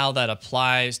out how that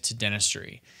applies to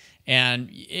dentistry. And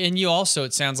you also,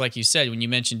 it sounds like you said, when you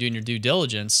mentioned doing your due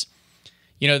diligence,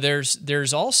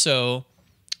 there's also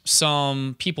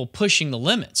some people pushing the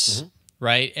limits,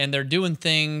 right? And they're doing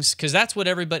things because that's what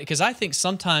everybody. Because I think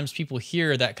sometimes people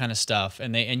hear that kind of stuff,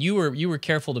 and you were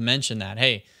careful to mention that.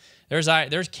 Hey,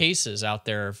 there's cases out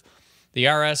there of the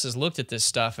IRS has looked at this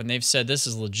stuff and they've said this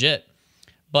is legit,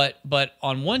 but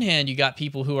on one hand, you got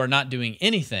people who are not doing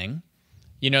anything.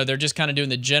 They're just kind of doing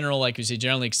the general, like you say,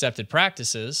 generally accepted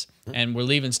practices, and we're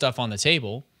leaving stuff on the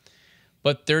table.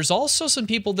 But there's also some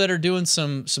people that are doing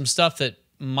some stuff that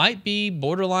might be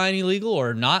borderline illegal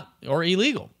or not, or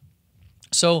illegal.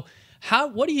 So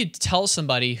what do you tell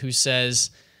somebody who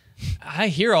says, I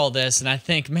hear all this and I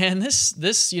think, man, this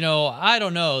I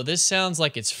don't know, this sounds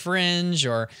like it's fringe,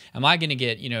 or am I going to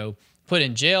get, put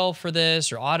in jail for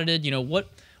this or audited?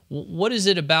 What is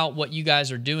it about what you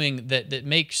guys are doing that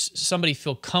makes somebody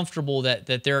feel comfortable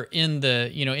that they're in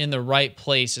the right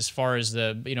place as far as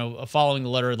the following the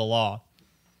letter of the law?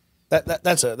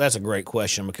 That's a great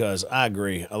question, because I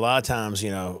agree. A lot of times,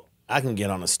 I can get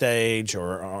on a stage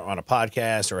or on a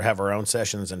podcast or have our own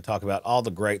sessions and talk about all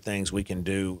the great things we can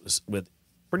do with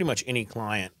pretty much any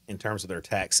client in terms of their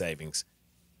tax savings.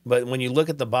 But when you look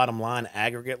at the bottom line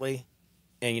aggregately,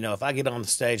 and if I get on the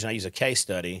stage and I use a case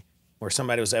study where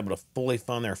somebody was able to fully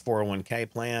fund their 401k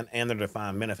plan and their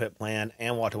defined benefit plan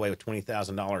and walked away with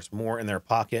 $20,000 more in their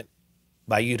pocket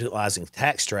by utilizing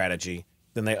tax strategy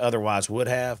than they otherwise would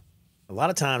have. A lot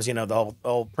of times, the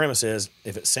whole premise is,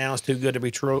 if it sounds too good to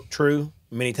be true,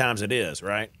 many times it is,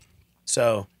 right?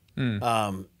 So,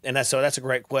 and that's a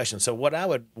great question. So what I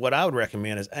would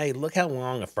recommend is, hey, look how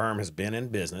long a firm has been in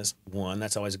business. One,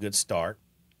 that's always a good start.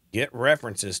 Get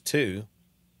references too,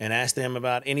 and ask them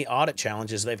about any audit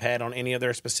challenges they've had on any of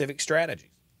their specific strategies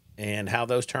and how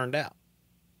those turned out.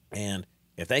 And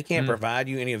if they can't provide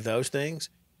you any of those things,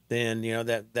 then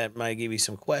that might give you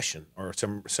some question or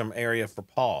some area for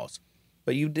pause.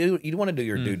 But you want to do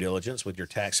your due diligence with your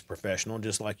tax professional,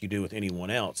 just like you do with anyone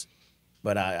else.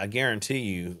 But I guarantee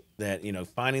you that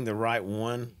finding the right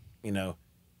one, and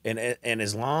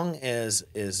as long as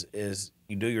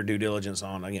you do your due diligence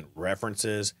on, again,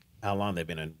 references, how long they've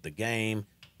been in the game,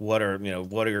 what are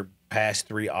your past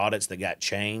 3 audits that got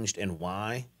changed and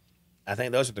why. I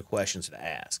think those are the questions to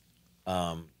ask.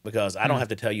 Because I don't have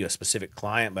to tell you a specific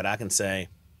client, but I can say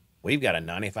we've got a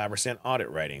 95%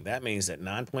 audit rating. That means that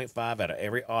 9.5 out of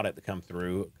every audit that come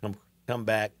through come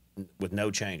back with no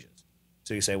changes.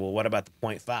 So you say, well, what about the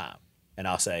 0.5? And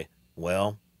I'll say,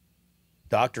 well,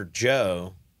 Dr.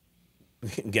 Joe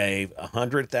gave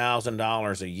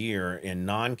 $100,000 a year in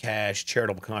non-cash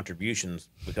charitable contributions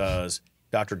because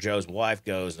Dr. Joe's wife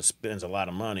goes and spends a lot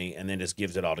of money and then just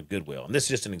gives it all to Goodwill. And this is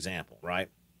just an example, right?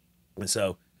 And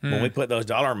so when we put those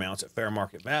dollar amounts at fair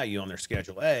market value on their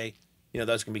Schedule A,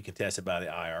 those can be contested by the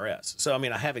IRS. So,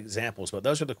 I have examples, but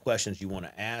those are the questions you want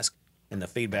to ask and the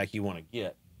feedback you want to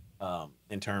get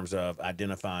in terms of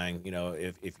identifying,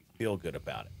 if you feel good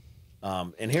about it.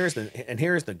 And here's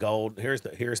the gold. Here's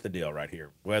the deal right here.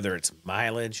 Whether it's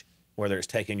mileage, whether it's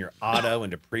taking your auto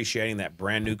and depreciating that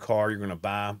brand new car you're going to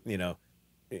buy,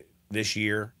 this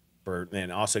year,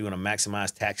 and also you want to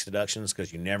maximize tax deductions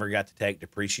because you never got to take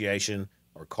depreciation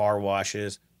or car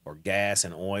washes or gas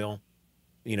and oil.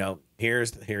 Here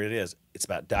it is. It's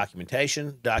about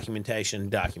documentation.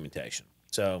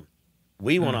 So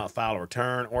we will not file a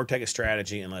return or take a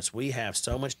strategy unless we have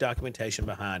so much documentation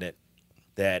behind it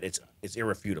that it's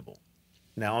irrefutable.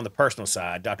 Now, on the personal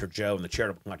side, Dr. Joe and the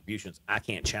charitable contributions, I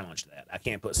can't challenge that. I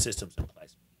can't put systems in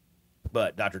place.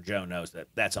 But Dr. Joe knows that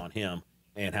that's on him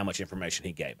and how much information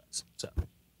he gave us. So,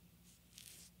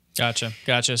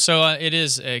 Gotcha. So it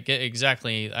is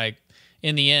exactly like,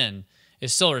 in the end,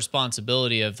 it's still a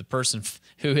responsibility of the person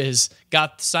who has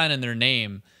got signing their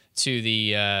name to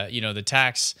the the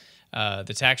tax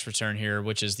return here,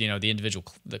 which is the individual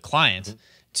the client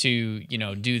to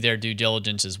do their due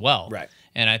diligence as well. Right.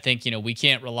 And I think we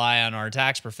can't rely on our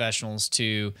tax professionals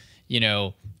to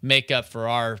make up for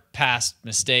our past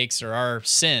mistakes or our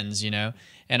sins.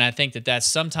 And I think that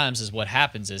sometimes is what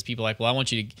happens is people are like, well, I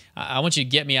want you to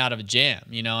get me out of a jam,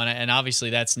 and obviously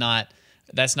that's not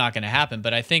going to happen.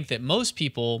 But I think that most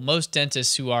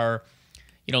dentists who are,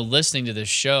 listening to this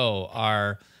show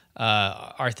are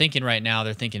thinking right now,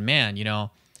 they're thinking, man,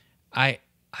 I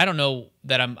don't know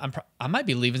that I might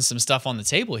be leaving some stuff on the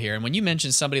table here. And when you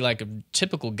mention somebody like a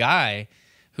typical guy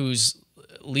who's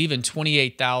leaving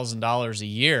 $28,000 a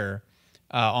year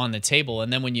on the table,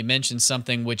 and then when you mentioned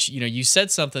something which you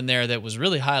said something there that was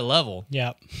really high level,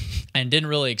 and didn't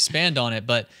really expand on it,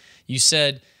 but you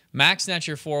said maxing out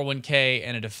your 401k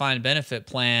and a defined benefit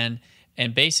plan,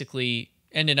 and basically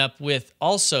ended up with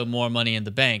also more money in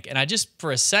the bank. And I just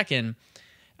for a second.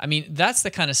 That's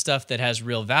the kind of stuff that has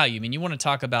real value. You want to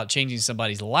talk about changing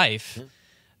somebody's life.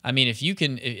 If you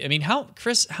can,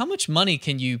 Chris, how much money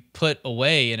can you put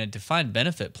away in a defined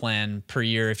benefit plan per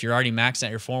year if you're already maxing out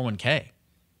your 401k?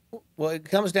 Well, it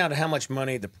comes down to how much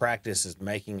money the practice is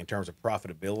making in terms of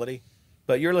profitability.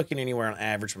 But you're looking anywhere on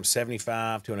average from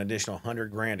 75 to an additional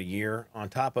 100 grand a year on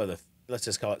top of let's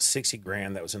just call it 60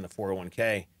 grand that was in the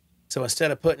 401k. So instead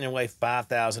of putting away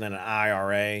 5,000 in an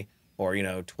IRA, or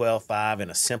 12.5 in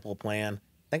a simple plan,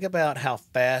 think about how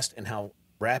fast and how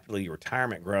rapidly your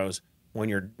retirement grows when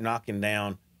you're knocking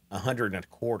down 100 and a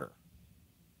quarter.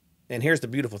 And here's the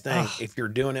beautiful thing: if you're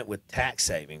doing it with tax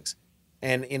savings,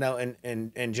 and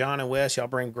and John and Wes, y'all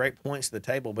bring great points to the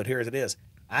table. But here it is: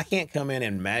 I can't come in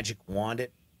and magic wand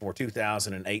it for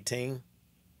 2018,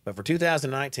 but for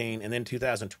 2019 and then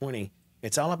 2020,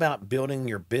 it's all about building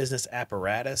your business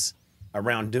apparatus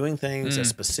around doing things a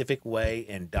specific way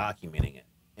and documenting it.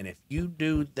 And if you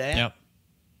do that,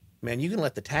 man, you can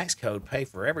let the tax code pay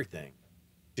for everything.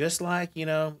 Just like,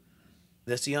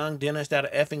 this young dentist out of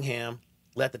Effingham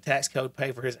let the tax code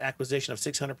pay for his acquisition of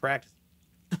 600 practices.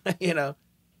 Let the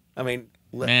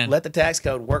tax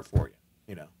code work for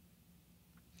you,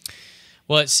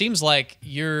 Well, it seems like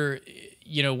where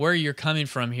you're coming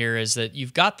from here is that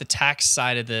you've got the tax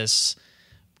side of this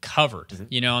covered,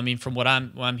 from what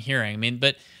I'm hearing.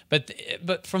 But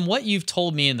from what you've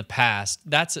told me in the past,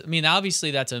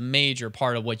 obviously that's a major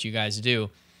part of what you guys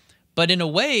do. But in a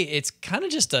way, it's kind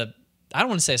of just I don't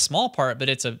want to say a small part, but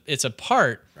it's a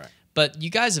part. Right. But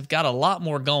you guys have got a lot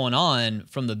more going on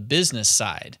from the business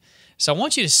side. So I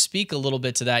want you to speak a little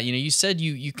bit to that. You said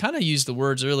you kind of used the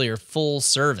words earlier, full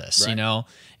service, right.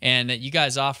 And that you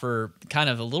guys offer kind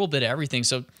of a little bit of everything.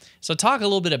 So So talk a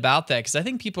little bit about that, because I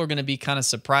think people are going to be kind of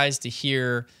surprised to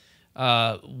hear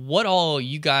what all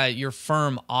your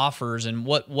firm offers, and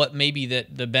what maybe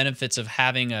the benefits of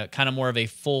having a kind of more of a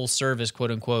full service,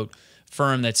 quote unquote,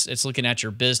 firm that's looking at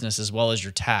your business as well as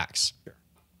your tax. Sure.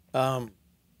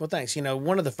 Well, thanks.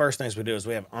 One of the first things we do is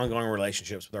we have ongoing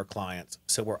relationships with our clients.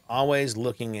 So we're always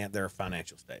looking at their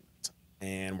financial statements,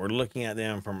 and we're looking at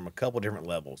them from a couple different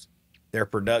levels. Their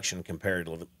production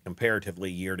comparatively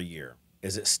year to year.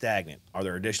 Is it stagnant? Are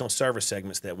there additional service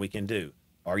segments that we can do?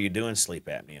 Are you doing sleep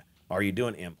apnea? Are you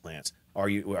doing implants? Are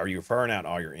you referring out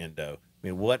all your endo? I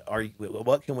mean, what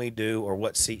can we do, or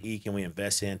what CE can we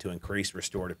invest in to increase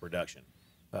restorative production?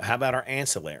 How about our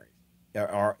ancillary?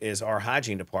 Is our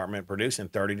hygiene department producing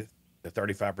 30 to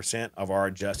 35% of our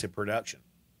adjusted production?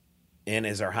 And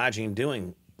is our hygiene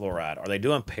doing fluoride? Are they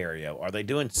doing perio? Are they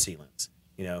doing sealants?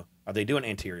 Are they doing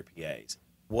anterior PAs?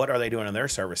 What are they doing in their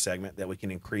service segment that we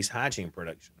can increase hygiene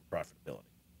production and profitability?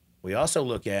 We also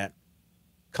look at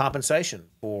compensation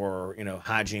for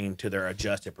hygiene to their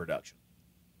adjusted production.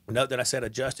 Note that I said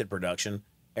adjusted production.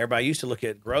 Everybody used to look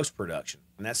at gross production,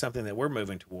 and that's something that we're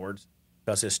moving towards,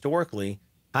 because historically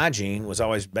hygiene was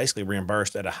always basically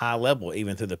reimbursed at a high level,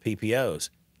 even through the PPOs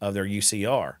of their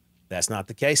UCR. That's not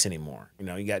the case anymore.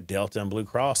 You got Delta and Blue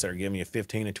Cross that are giving you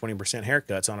 15 and 20%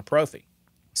 haircuts on a prophy.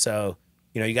 So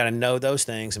you got to know those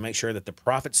things and make sure that the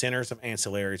profit centers of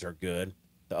ancillaries are good.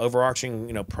 The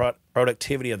overarching,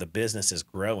 productivity of the business is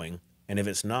growing. And if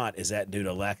it's not, is that due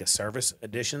to lack of service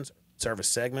additions, service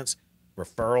segments,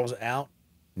 referrals out,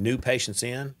 new patients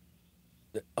in,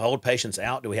 old patients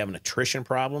out? Do we have an attrition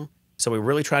problem? So we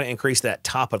really try to increase that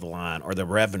top of the line, or the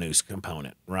revenues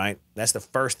component, right? That's the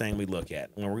first thing we look at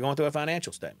when we're going through a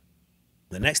financial statement.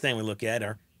 The next thing we look at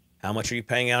are, how much are you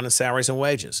paying out in salaries and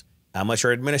wages? How much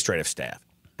are administrative staff?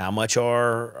 How much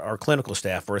are our clinical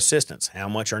staff or assistants? How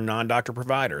much are non-doctor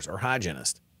providers or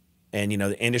hygienists? And,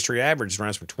 the industry average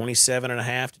runs from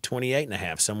 27.5 to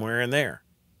 28.5, somewhere in there.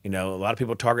 A lot of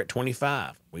people target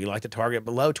 25. We like to target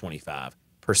below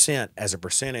 25% as a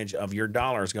percentage of your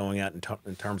dollars going out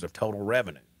in terms of total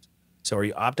revenues. So are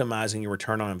you optimizing your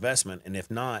return on investment? And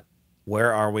if not,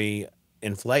 where are we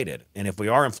inflated? And if we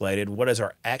are inflated, what is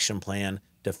our action plan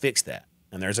to fix that?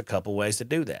 And there's a couple ways to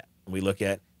do that. We look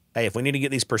at, hey, if we need to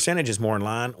get these percentages more in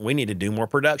line, we need to do more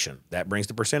production. That brings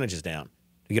the percentages down.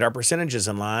 To get our percentages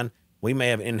in line, we may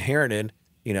have inherited,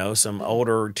 some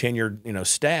older tenured,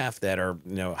 staff that are,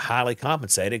 highly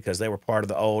compensated because they were part of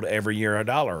the old every year a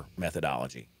dollar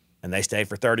methodology. And they stayed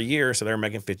for 30 years, so they're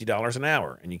making $50 an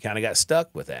hour. And you kind of got stuck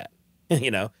with that,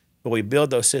 But we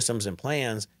build those systems and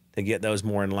plans to get those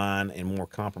more in line and more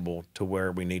comparable to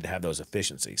where we need to have those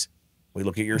efficiencies. We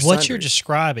look at your what you're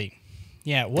describing.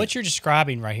 Yeah, what you're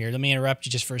describing right here, let me interrupt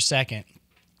you just for a second,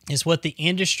 is what the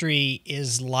industry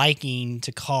is liking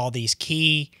to call these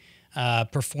key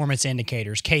performance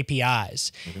indicators,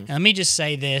 KPIs. Mm-hmm. And let me just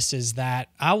say this, is that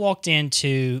I walked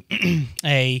into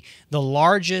the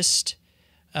largest,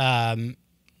 I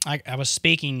was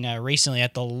speaking recently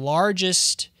at the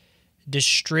largest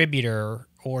distributor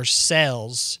or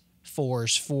sales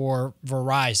force for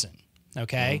Verizon,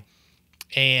 okay? Mm-hmm.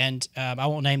 And I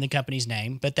won't name the company's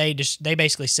name, but they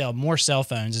basically sell more cell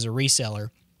phones as a reseller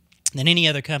than any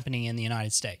other company in the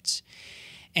United States.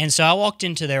 And so I walked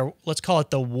into their, let's call it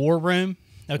the war room,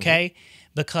 okay?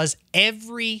 Mm-hmm. Because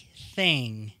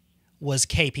everything was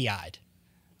KPI'd.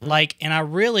 Mm-hmm. And I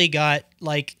really got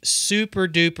super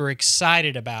duper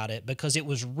excited about it, because it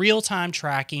was real-time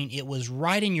tracking, it was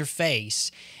right in your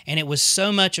face, and it was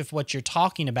so much of what you're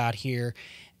talking about here.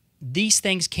 These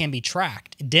things can be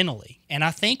tracked dentally. And I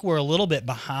think we're a little bit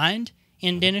behind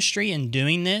in dentistry in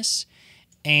doing this.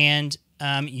 And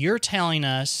you're telling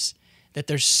us that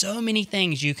there's so many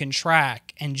things you can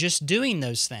track, and just doing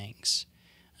those things,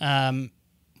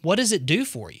 what does it do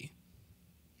for you?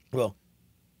 Well,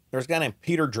 there's a guy named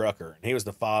Peter Drucker, and he was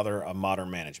the father of modern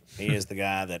management. He is the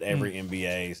guy that every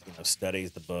MBA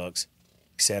studies the books,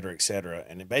 et cetera, et cetera.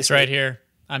 And it basically, it's right here.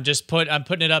 I'm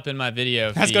putting it up in my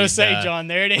video feed. I was going to say, John,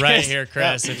 there it is. Right here,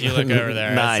 Chris, if you look over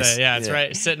there. Nice. It's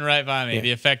right, sitting right by me,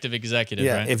 the effective executive,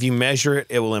 right? If you measure it,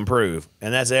 it will improve.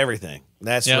 And that's everything.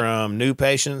 That's from new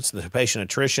patients, the patient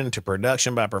attrition, to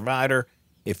production by provider.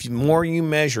 If the more you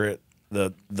measure it,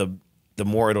 the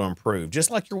more it'll improve.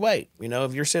 Just like your weight.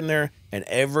 If you're sitting there and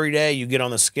every day you get on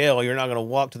the scale, you're not going to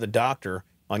walk to the doctor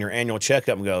on your annual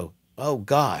checkup and go, oh,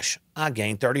 gosh, I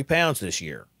gained 30 pounds this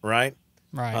year, right?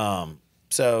 Right.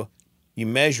 So you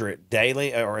measure it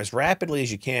daily or as rapidly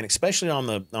as you can, especially on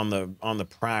the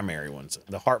primary ones,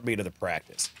 the heartbeat of the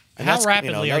practice. And how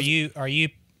rapidly are you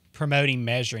promoting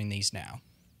measuring these now?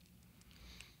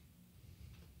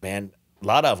 Man, a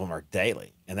lot of them are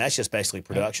daily. And that's just basically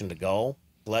production to goal,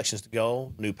 collections to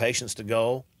goal, new patients to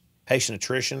goal, patient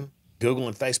attrition, Google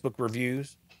and Facebook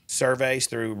reviews, surveys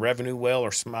through Revenue Well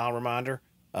or Smile Reminder,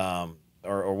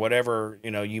 or whatever,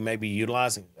 you may be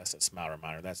utilizing. That's a Smile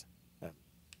Reminder. That's an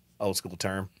old school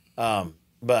term.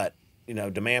 But,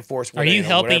 demand force. Are you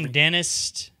helping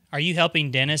dentists? Are you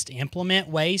helping dentists implement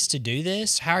ways to do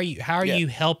this? How are you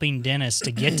helping dentists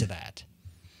to get to that?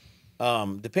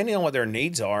 Depending on what their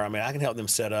needs are, I mean, I can help them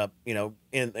set up, in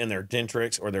their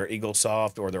Dentrix or their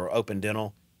EagleSoft or their Open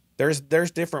Dental. There's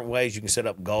different ways you can set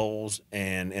up goals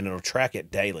and it'll track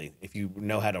it daily if you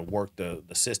know how to work the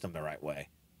system the right way.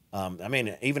 I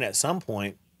mean, even at some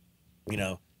point, you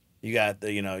got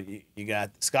the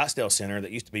Scottsdale Center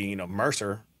that used to be,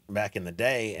 Mercer back in the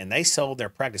day, and they sold their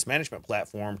practice management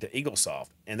platform to EagleSoft.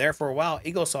 And there for a while,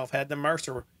 EagleSoft had the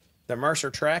Mercer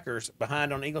trackers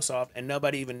behind on EagleSoft, and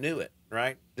nobody even knew it,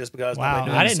 right? Just because. Wow,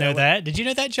 I didn't know that. Did you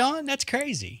know that, John? That's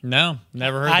crazy. No,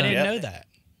 never heard that. I didn't know that.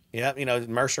 Yeah,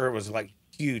 Mercer was like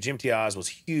huge. MTIs was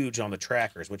huge on the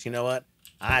trackers, which you know what?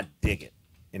 I dig it.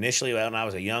 Initially, when I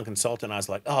was a young consultant, I was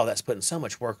like, oh, that's putting so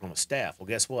much work on the staff. Well,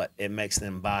 guess what? It makes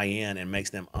them buy in and makes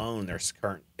them own their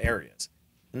current areas.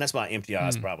 And that's why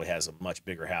MTIs probably has a much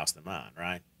bigger house than mine,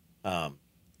 right?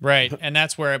 Right, and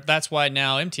that's why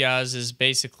now MTIs is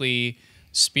basically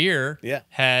Spear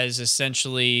has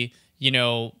essentially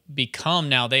become,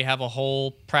 now they have a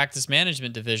whole practice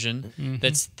management division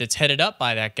that's headed up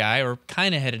by that guy, or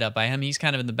kind of headed up by him. He's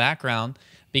kind of in the background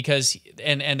because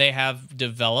and they have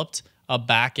developed a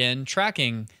back end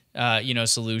tracking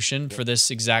solution for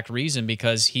this exact reason,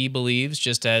 because he believes,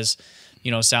 just as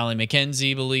Sally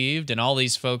McKenzie believed, and all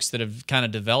these folks that have kind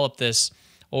of developed this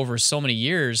over so many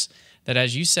years, that,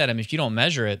 as you said, I mean, if you don't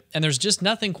measure it, and there's just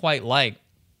nothing quite like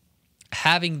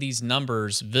having these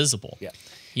numbers visible. Yeah.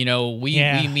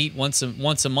 We meet once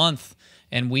a month,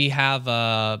 and we have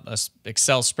a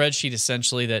Excel spreadsheet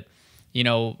essentially that,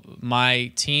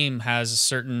 my team has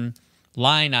certain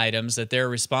line items that they're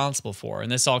responsible for,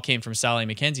 and this all came from Sally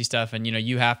McKenzie stuff. And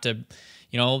you have to,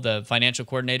 the financial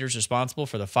coordinator is responsible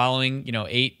for the following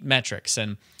 8 metrics,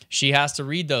 and she has to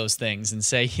read those things and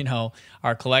say,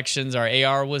 our collections, our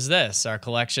AR was this, our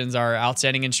collections, our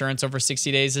outstanding insurance over 60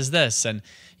 days is this, and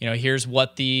here's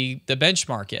what the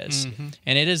benchmark is.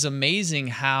 And it is amazing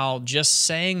how just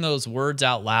saying those words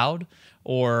out loud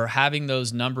or having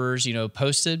those numbers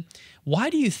posted. Why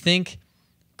do you think,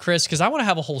 Chris, because I want to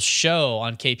have a whole show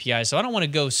on KPIs, so I don't want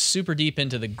to go super deep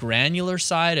into the granular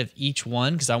side of each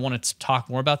one, because I want to talk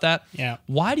more about that. Yeah.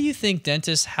 Why do you think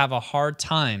dentists have a hard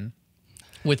time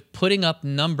with putting up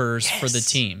numbers for the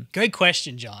team? Great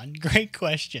question, John. Great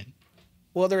question.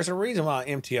 Well, there's a reason why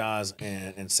MTIs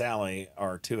and Sally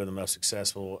are two of the most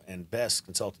successful and best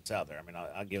consultants out there. I mean,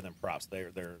 I give them props.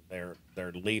 They're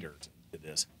leaders to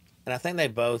this, and I think they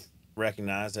both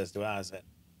recognize, as do I, that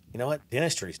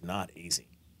dentistry is not easy.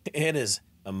 It is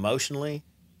emotionally,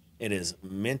 it is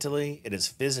mentally, it is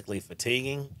physically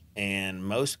fatiguing, and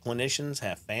most clinicians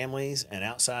have families and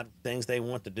outside things they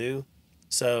want to do,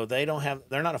 so they're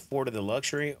not afforded the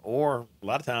luxury, or a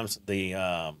lot of times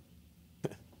the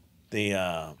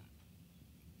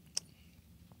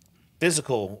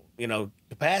physical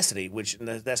capacity, which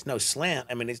that's no slant.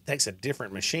 I mean, it takes a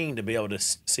different machine to be able to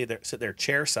sit there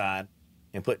chair side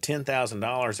and put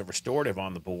 $10,000 of restorative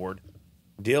on the board,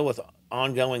 deal with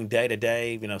ongoing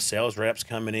day-to-day, sales reps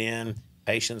coming in,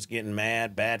 patients getting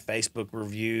mad, bad Facebook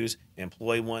reviews,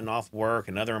 employee wanting off work,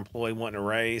 another employee wanting a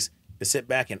raise, to sit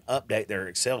back and update their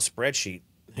Excel spreadsheet,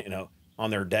 on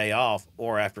their day off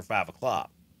or after 5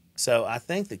 o'clock. So I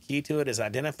think the key to it is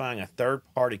identifying a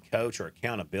third-party coach or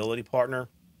accountability partner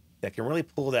that can really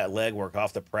pull that legwork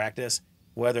off the practice,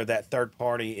 whether that third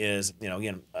party is,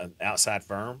 again, an outside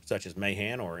firm such as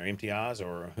Mahan or MTIs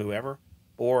or whoever,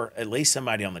 or at least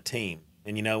somebody on the team.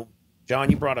 And, John,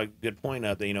 you brought a good point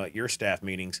up that, at your staff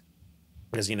meetings,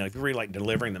 because, if you read like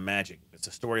Delivering the Magic, it's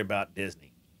a story about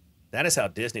Disney. That is how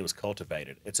Disney was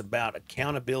cultivated. It's about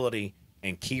accountability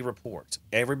and key reports.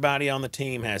 Everybody on the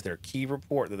team has their key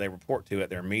report that they report to at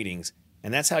their meetings,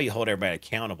 and that's how you hold everybody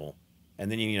accountable.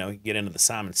 And then, you get into the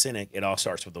Simon Sinek, it all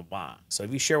starts with the why. So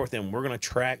if you share with them, we're going to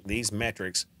track these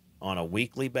metrics on a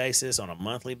weekly basis, on a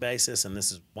monthly basis, and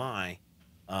this is why,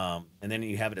 and then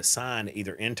you have it assigned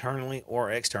either internally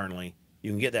or externally,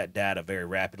 you can get that data very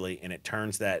rapidly, and it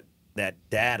turns that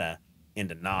data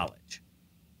into knowledge,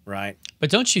 right? But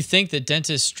don't you think that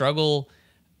dentists struggle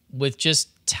with just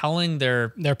telling their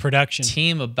production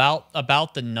team about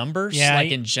the numbers,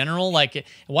 in general? Like,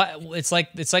 what it's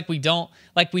like we don't,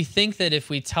 like, we think that if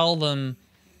we tell them,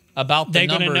 about the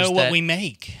numbers. They're going to know what we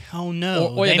make. Oh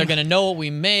no! Or they're going to know what we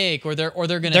make, or they're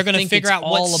going to figure out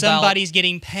what somebody's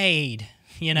getting paid.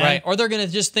 Right? Or they're going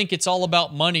to just think it's all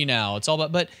about money now. It's all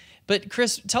about But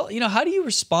Chris, how do you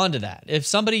respond to that? If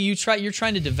somebody you're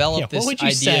trying to develop this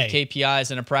idea of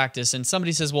KPIs in a practice, and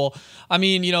somebody says, "Well, I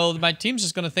mean, my team's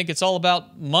just going to think it's all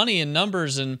about money and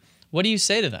numbers," and what do you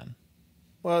say to them?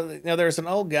 Well, there's an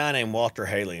old guy named Walter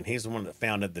Haley, and he's the one that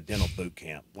founded the dental boot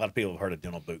camp. A lot of people have heard of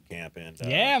dental boot camp, and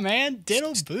yeah, man,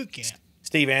 dental boot camp.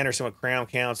 Steve Anderson with Crown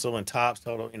Council and Tops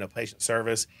Total, Patient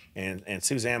Service, and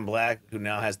Suzanne Black, who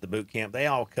now has the boot camp. They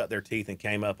all cut their teeth and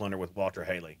came up under with Walter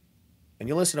Haley. And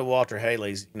you listen to Walter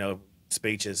Haley's,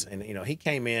 speeches, and he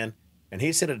came in and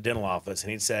he'd sit at a dental office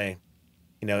and he'd say,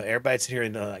 everybody's here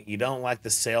and you don't like the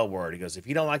sale word. He goes, if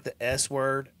you don't like the S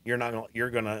word, you're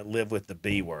gonna live with the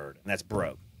B word, and that's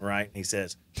broke, right? He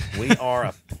says, we are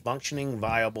a functioning,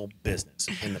 viable business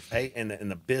in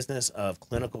the business of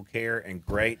clinical care and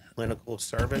great clinical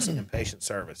service and patient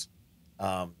service.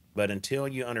 But until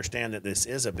you understand that this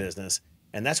is a business,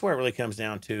 and that's where it really comes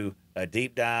down to a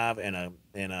deep dive and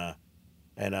a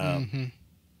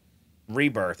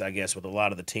rebirth, I guess, with a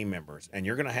lot of the team members. And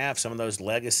you're going to have some of those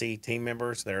legacy team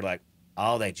members that are like,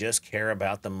 oh, they just care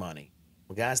about the money.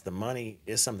 Well, guys, the money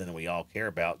is something that we all care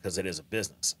about because it is a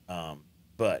business.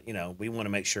 But, we want to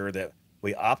make sure that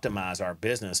we optimize our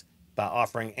business by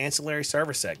offering ancillary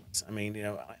service segments. I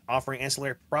mean, offering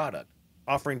ancillary product,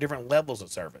 offering different levels of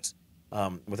service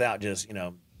without just,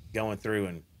 going through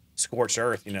and scorched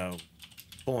earth,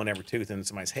 pulling every tooth in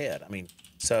somebody's head. I mean,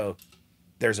 so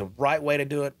there's a right way to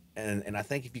do it, and I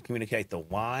think if you communicate the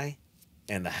why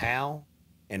and the how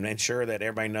and ensure that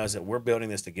everybody knows that we're building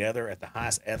this together at the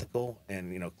highest ethical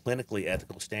and clinically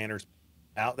ethical standards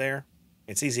out there,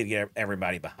 it's easy to get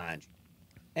everybody behind you.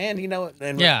 And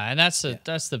and that's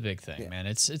the big thing, man.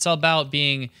 It's all about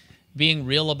being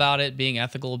real about it, being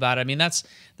ethical about it. I mean, that's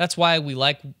why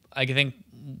I think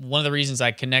one of the reasons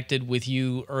I connected with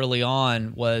you early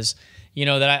on was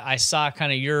that I saw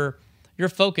kind of your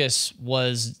focus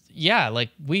was, we're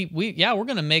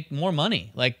going to make more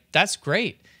money. Like, that's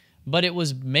great. But it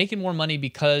was making more money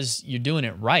because you're doing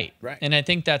it right. Right. And I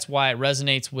think that's why it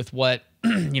resonates with what,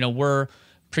 we're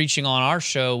preaching on our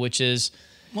show, which is,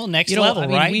 next level,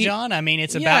 right, John? I mean,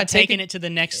 it's about taking it to the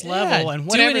next level and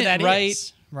whatever that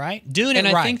is. Right. Doing it right.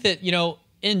 And I think that,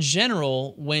 in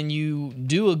general, when you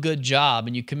do a good job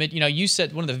and you commit, you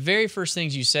said one of the very first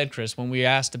things you said, Chris, when we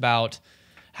asked about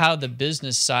how the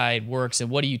business side works and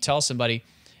what do you tell somebody,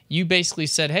 you basically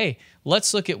said, hey,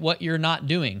 let's look at what you're not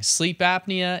doing. Sleep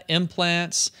apnea,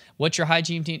 implants, what's your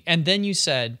hygiene team? And then you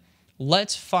said,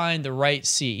 let's find the right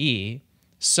CE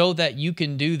so that you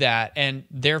can do that and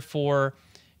therefore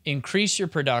increase your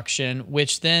production,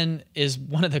 which then is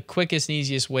one of the quickest and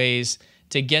easiest ways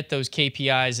to get those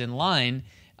KPIs in line,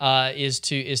 is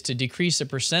to decrease the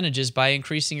percentages by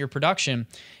increasing your production.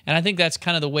 And I think that's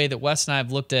kind of the way that Wes and I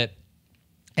have looked at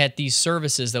these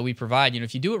services that we provide.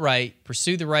 If you do it right,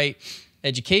 pursue the right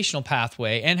educational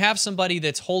pathway, and have somebody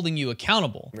that's holding you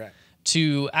accountable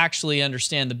to actually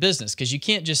understand the business. Because you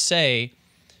can't just say,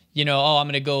 I'm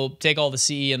going to go take all the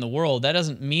CE in the world. That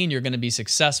doesn't mean you're going to be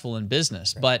successful in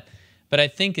business. Right. But I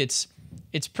think it's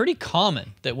pretty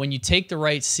common that when you take the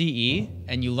right CE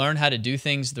and you learn how to do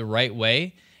things the right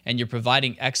way and you're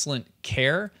providing excellent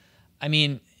care, I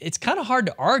mean, it's kind of hard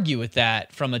to argue with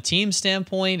that from a team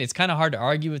standpoint. It's kind of hard to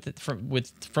argue with it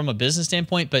from a business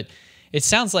standpoint. But it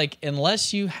sounds like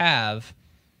unless you have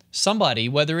somebody,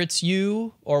 whether it's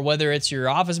you or whether it's your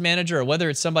office manager or whether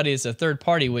it's somebody that's a third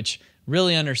party, which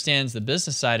really understands the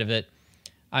business side of it,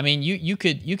 I mean, you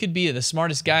could be the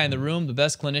smartest guy in the room, the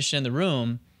best clinician in the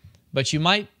room, but you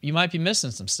might be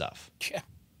missing some stuff.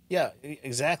 Yeah,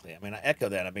 exactly. I mean, I echo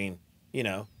that. I mean,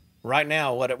 right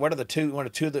now, what are two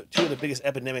of the biggest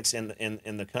epidemics in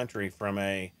the country from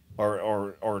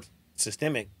or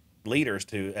systemic leaders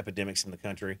to epidemics in the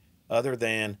country, other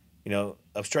than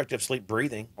obstructive sleep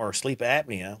breathing or sleep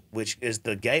apnea, which is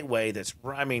the gateway that's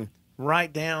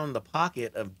right down the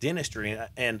pocket of dentistry.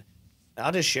 And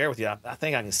I'll just share with you. I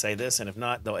think I can say this, and if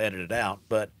not, they'll edit it out.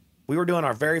 But we were doing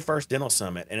our very first dental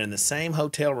summit, and in the same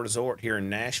hotel resort here in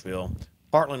Nashville,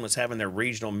 Heartland was having their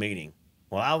regional meeting.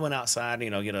 Well, I went outside,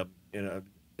 to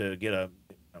get a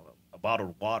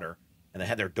bottled water, and they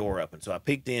had their door open. So I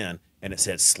peeked in, and it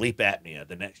said sleep apnea,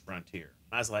 the next frontier.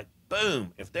 I was like,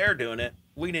 boom! If they're doing it,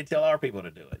 we need to tell our people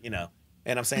to do it.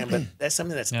 And I'm saying, but that's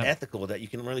something that's ethical that you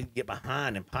can really get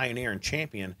behind and pioneer and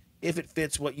champion if it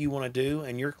fits what you want to do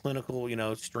and your clinical,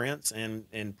 strengths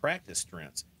and practice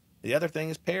strengths. The other thing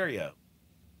is perio,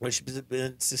 which has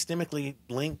been systemically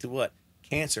linked to what?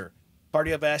 Cancer,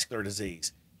 cardiovascular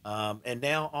disease. and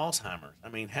now Alzheimer's. I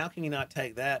mean, how can you not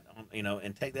take that,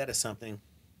 and take that as something?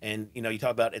 And you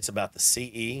talk about it's about the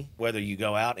CE, whether you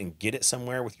go out and get it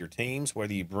somewhere with your teams,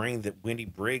 whether you bring the Wendy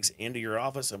Briggs into your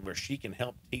office and where she can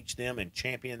help teach them and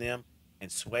champion them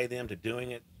and sway them to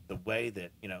doing it the way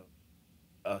that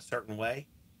a certain way.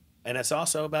 And it's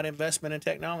also about investment in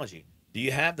technology. Do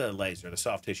you have the laser, the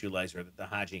soft tissue laser that the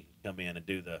hygiene can come in and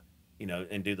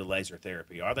do the laser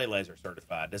therapy? Are they laser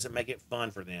certified? Does it make it fun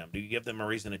for them? Do you give them a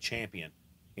reason to champion?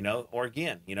 Or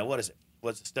again, what is it?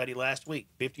 Was a study last week?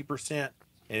 50%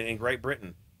 in Great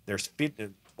Britain.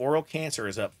 Oral cancer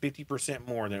is up 50%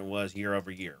 more than it was year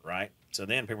over year, right? So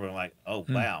then people are like, oh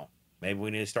wow, maybe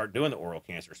we need to start doing the oral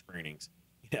cancer screenings.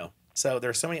 So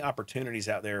there's so many opportunities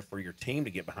out there for your team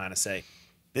to get behind and say,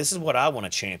 this is what I want to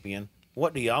champion.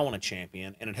 What do y'all want to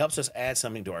champion? And it helps us add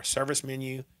something to our service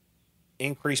menu,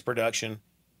 increase production,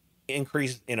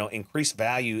 increase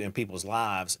value in people's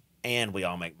lives, and we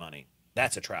all make money.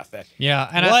 That's a trifecta. Yeah,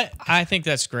 and I think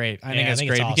that's great. I think that's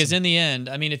great awesome. Because in the end,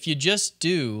 I mean, if you just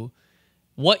do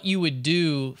what you would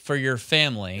do for your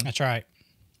family, that's right,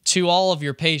 to all of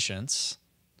your patients,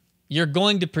 you're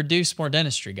going to produce more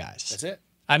dentistry, guys. That's it.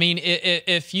 I mean,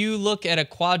 if you look at a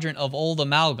quadrant of old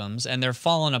amalgams and they're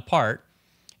falling apart,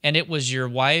 and it was your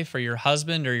wife or your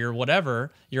husband or your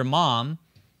whatever, your mom,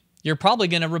 you're probably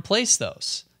going to replace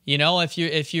those.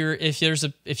 If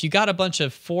you got a bunch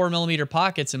of 4mm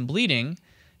pockets and bleeding,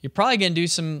 you're probably going to do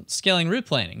some scaling root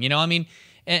planing.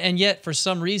 And yet for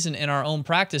some reason in our own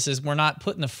practices, we're not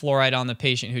putting the fluoride on the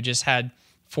patient who just had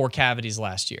 4 cavities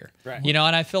last year. Right.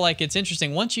 And I feel like it's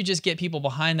interesting once you just get people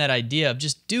behind that idea of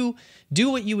just do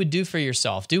what you would do for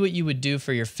yourself, do what you would do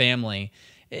for your family.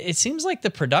 It seems like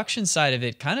the production side of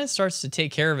it kind of starts to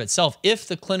take care of itself if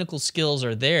the clinical skills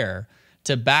are there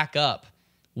to back up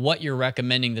what you're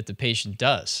recommending that the patient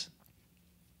does.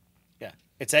 Yeah,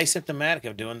 it's asymptomatic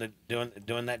of doing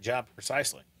that job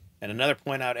precisely. And another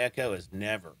point I'd echo is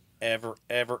never, ever,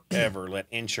 ever, ever let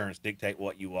insurance dictate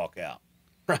what you walk out,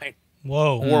 right?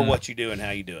 Whoa. Or what you do and how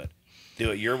you do it.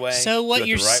 Do it your way. So what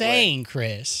you're saying,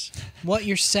 Chris,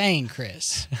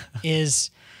 is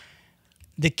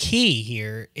the key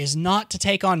here is not to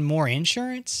take on more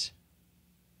insurance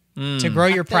to grow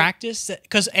your practice,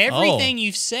 because everything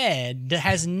you've said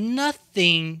has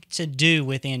nothing to do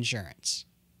with insurance.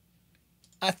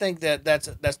 I think that's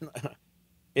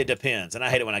it depends, and I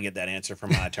hate it when I get that answer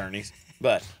from my attorneys.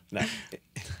 But no,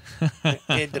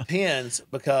 it depends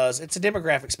because it's a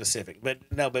demographic specific. But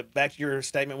back to your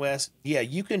statement, Wes. Yeah,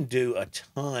 you can do a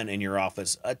ton in your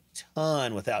office, a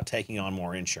ton without taking on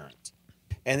more insurance.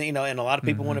 And and a lot of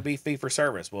people want to be fee for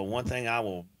service. Well, one thing I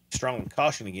will strongly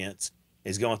caution against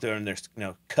is going through and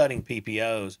they're cutting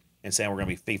PPOs and saying we're going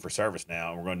to be fee for service now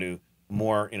and we're going to do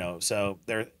more. So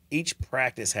each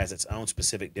practice has its own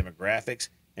specific demographics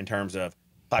in terms of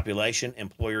population,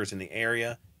 employers in the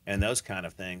area, and those kind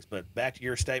of things. But back to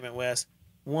your statement, Wes,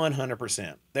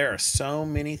 100%. There are so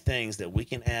many things that we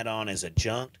can add on as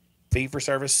adjunct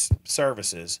fee-for-service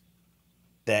services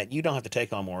that you don't have to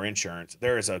take on more insurance.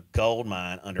 There is a gold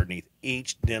mine underneath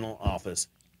each dental office,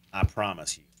 I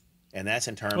promise you. And that's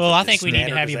in terms of I think we need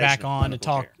to have you back on to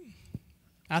talk. Care.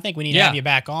 I think we need to have you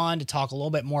back on to talk a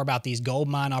little bit more about these gold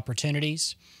mine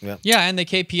opportunities. Yeah, and the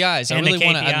KPIs. I'd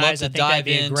love to dive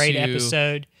into a great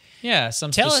episode. Yeah,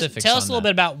 specifics. Tell us a little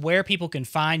bit about where people can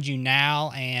find you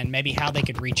now and maybe how they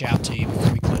could reach out to you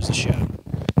before we close the show.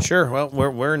 Sure. Well,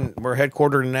 we're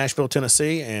headquartered in Nashville,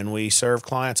 Tennessee, and we serve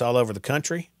clients all over the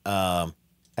country. And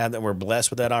that we're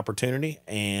blessed with that opportunity.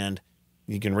 And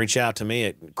you can reach out to me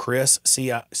at Chris,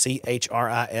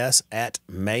 CHRIS, at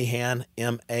Mahan,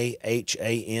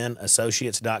 MAHAN,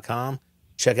 Associates.com.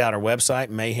 Check out our website,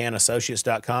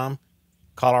 MahanAssociates.com.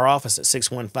 Call our office at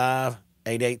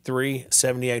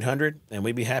 615-883-7800, and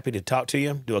we'd be happy to talk to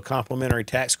you, do a complimentary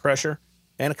tax crusher,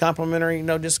 and a complimentary,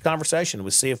 just conversation.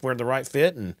 We'll see if we're the right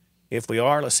fit, and if we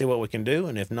are, let's see what we can do.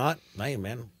 And if not, hey,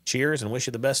 man, cheers and wish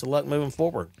you the best of luck moving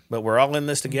forward. But we're all in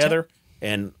this together,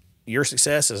 and your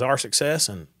success is our success,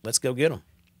 and let's go get them.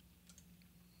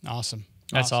 Awesome.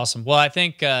 That's awesome. Well, I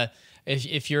think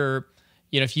if you're,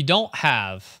 if you don't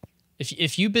have,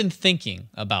 if you've been thinking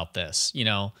about this,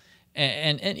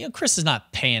 and Chris is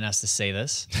not paying us to say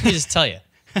this. We just tell you.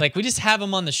 Like, we just have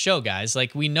him on the show, guys.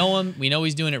 Like, we know him. We know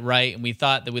he's doing it right, and we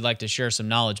thought that we'd like to share some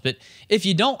knowledge. But if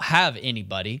you don't have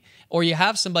anybody, or you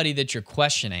have somebody that you're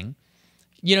questioning,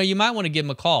 you might want to give him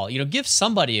a call. Give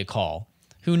somebody a call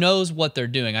who knows what they're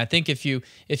doing. I think if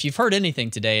you've heard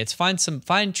anything today, it's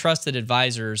find trusted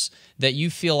advisors that you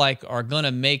feel like are going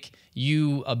to make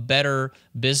you a better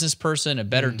business person, a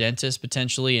better dentist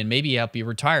potentially, and maybe help you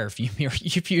retire a few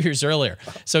years earlier.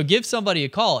 So give somebody a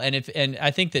call, and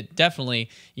I think that definitely,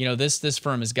 this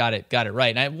firm has got it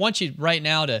right. And I want you right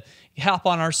now to hop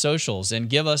on our socials and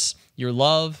give us your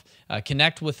love,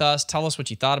 connect with us, tell us what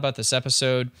you thought about this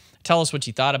episode. Tell us what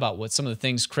you thought about what some of the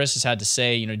things Chris has had to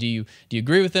say. Do you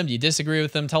agree with them? Do you disagree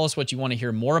with them? Tell us what you want to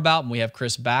hear more about. And we have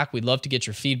Chris back. We'd love to get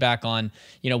your feedback on,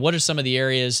 what are some of the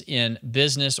areas in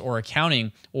business or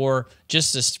accounting, or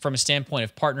just from a standpoint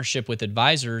of partnership with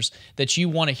advisors that you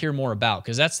want to hear more about.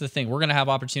 Because that's the thing. We're going to have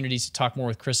opportunities to talk more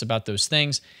with Chris about those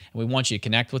things. And we want you to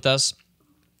connect with us.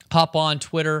 Hop on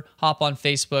Twitter, hop on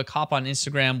Facebook, hop on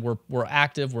Instagram. We're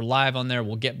active. We're live on there.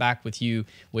 We'll get back with you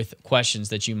with questions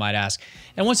that you might ask.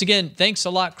 And once again, thanks a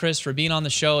lot, Chris, for being on the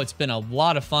show. It's been a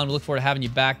lot of fun. We look forward to having you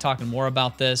back, talking more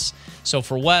about this. So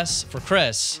for Wes, for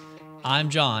Chris, I'm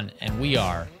John, and we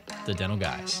are the Dental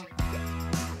Guys.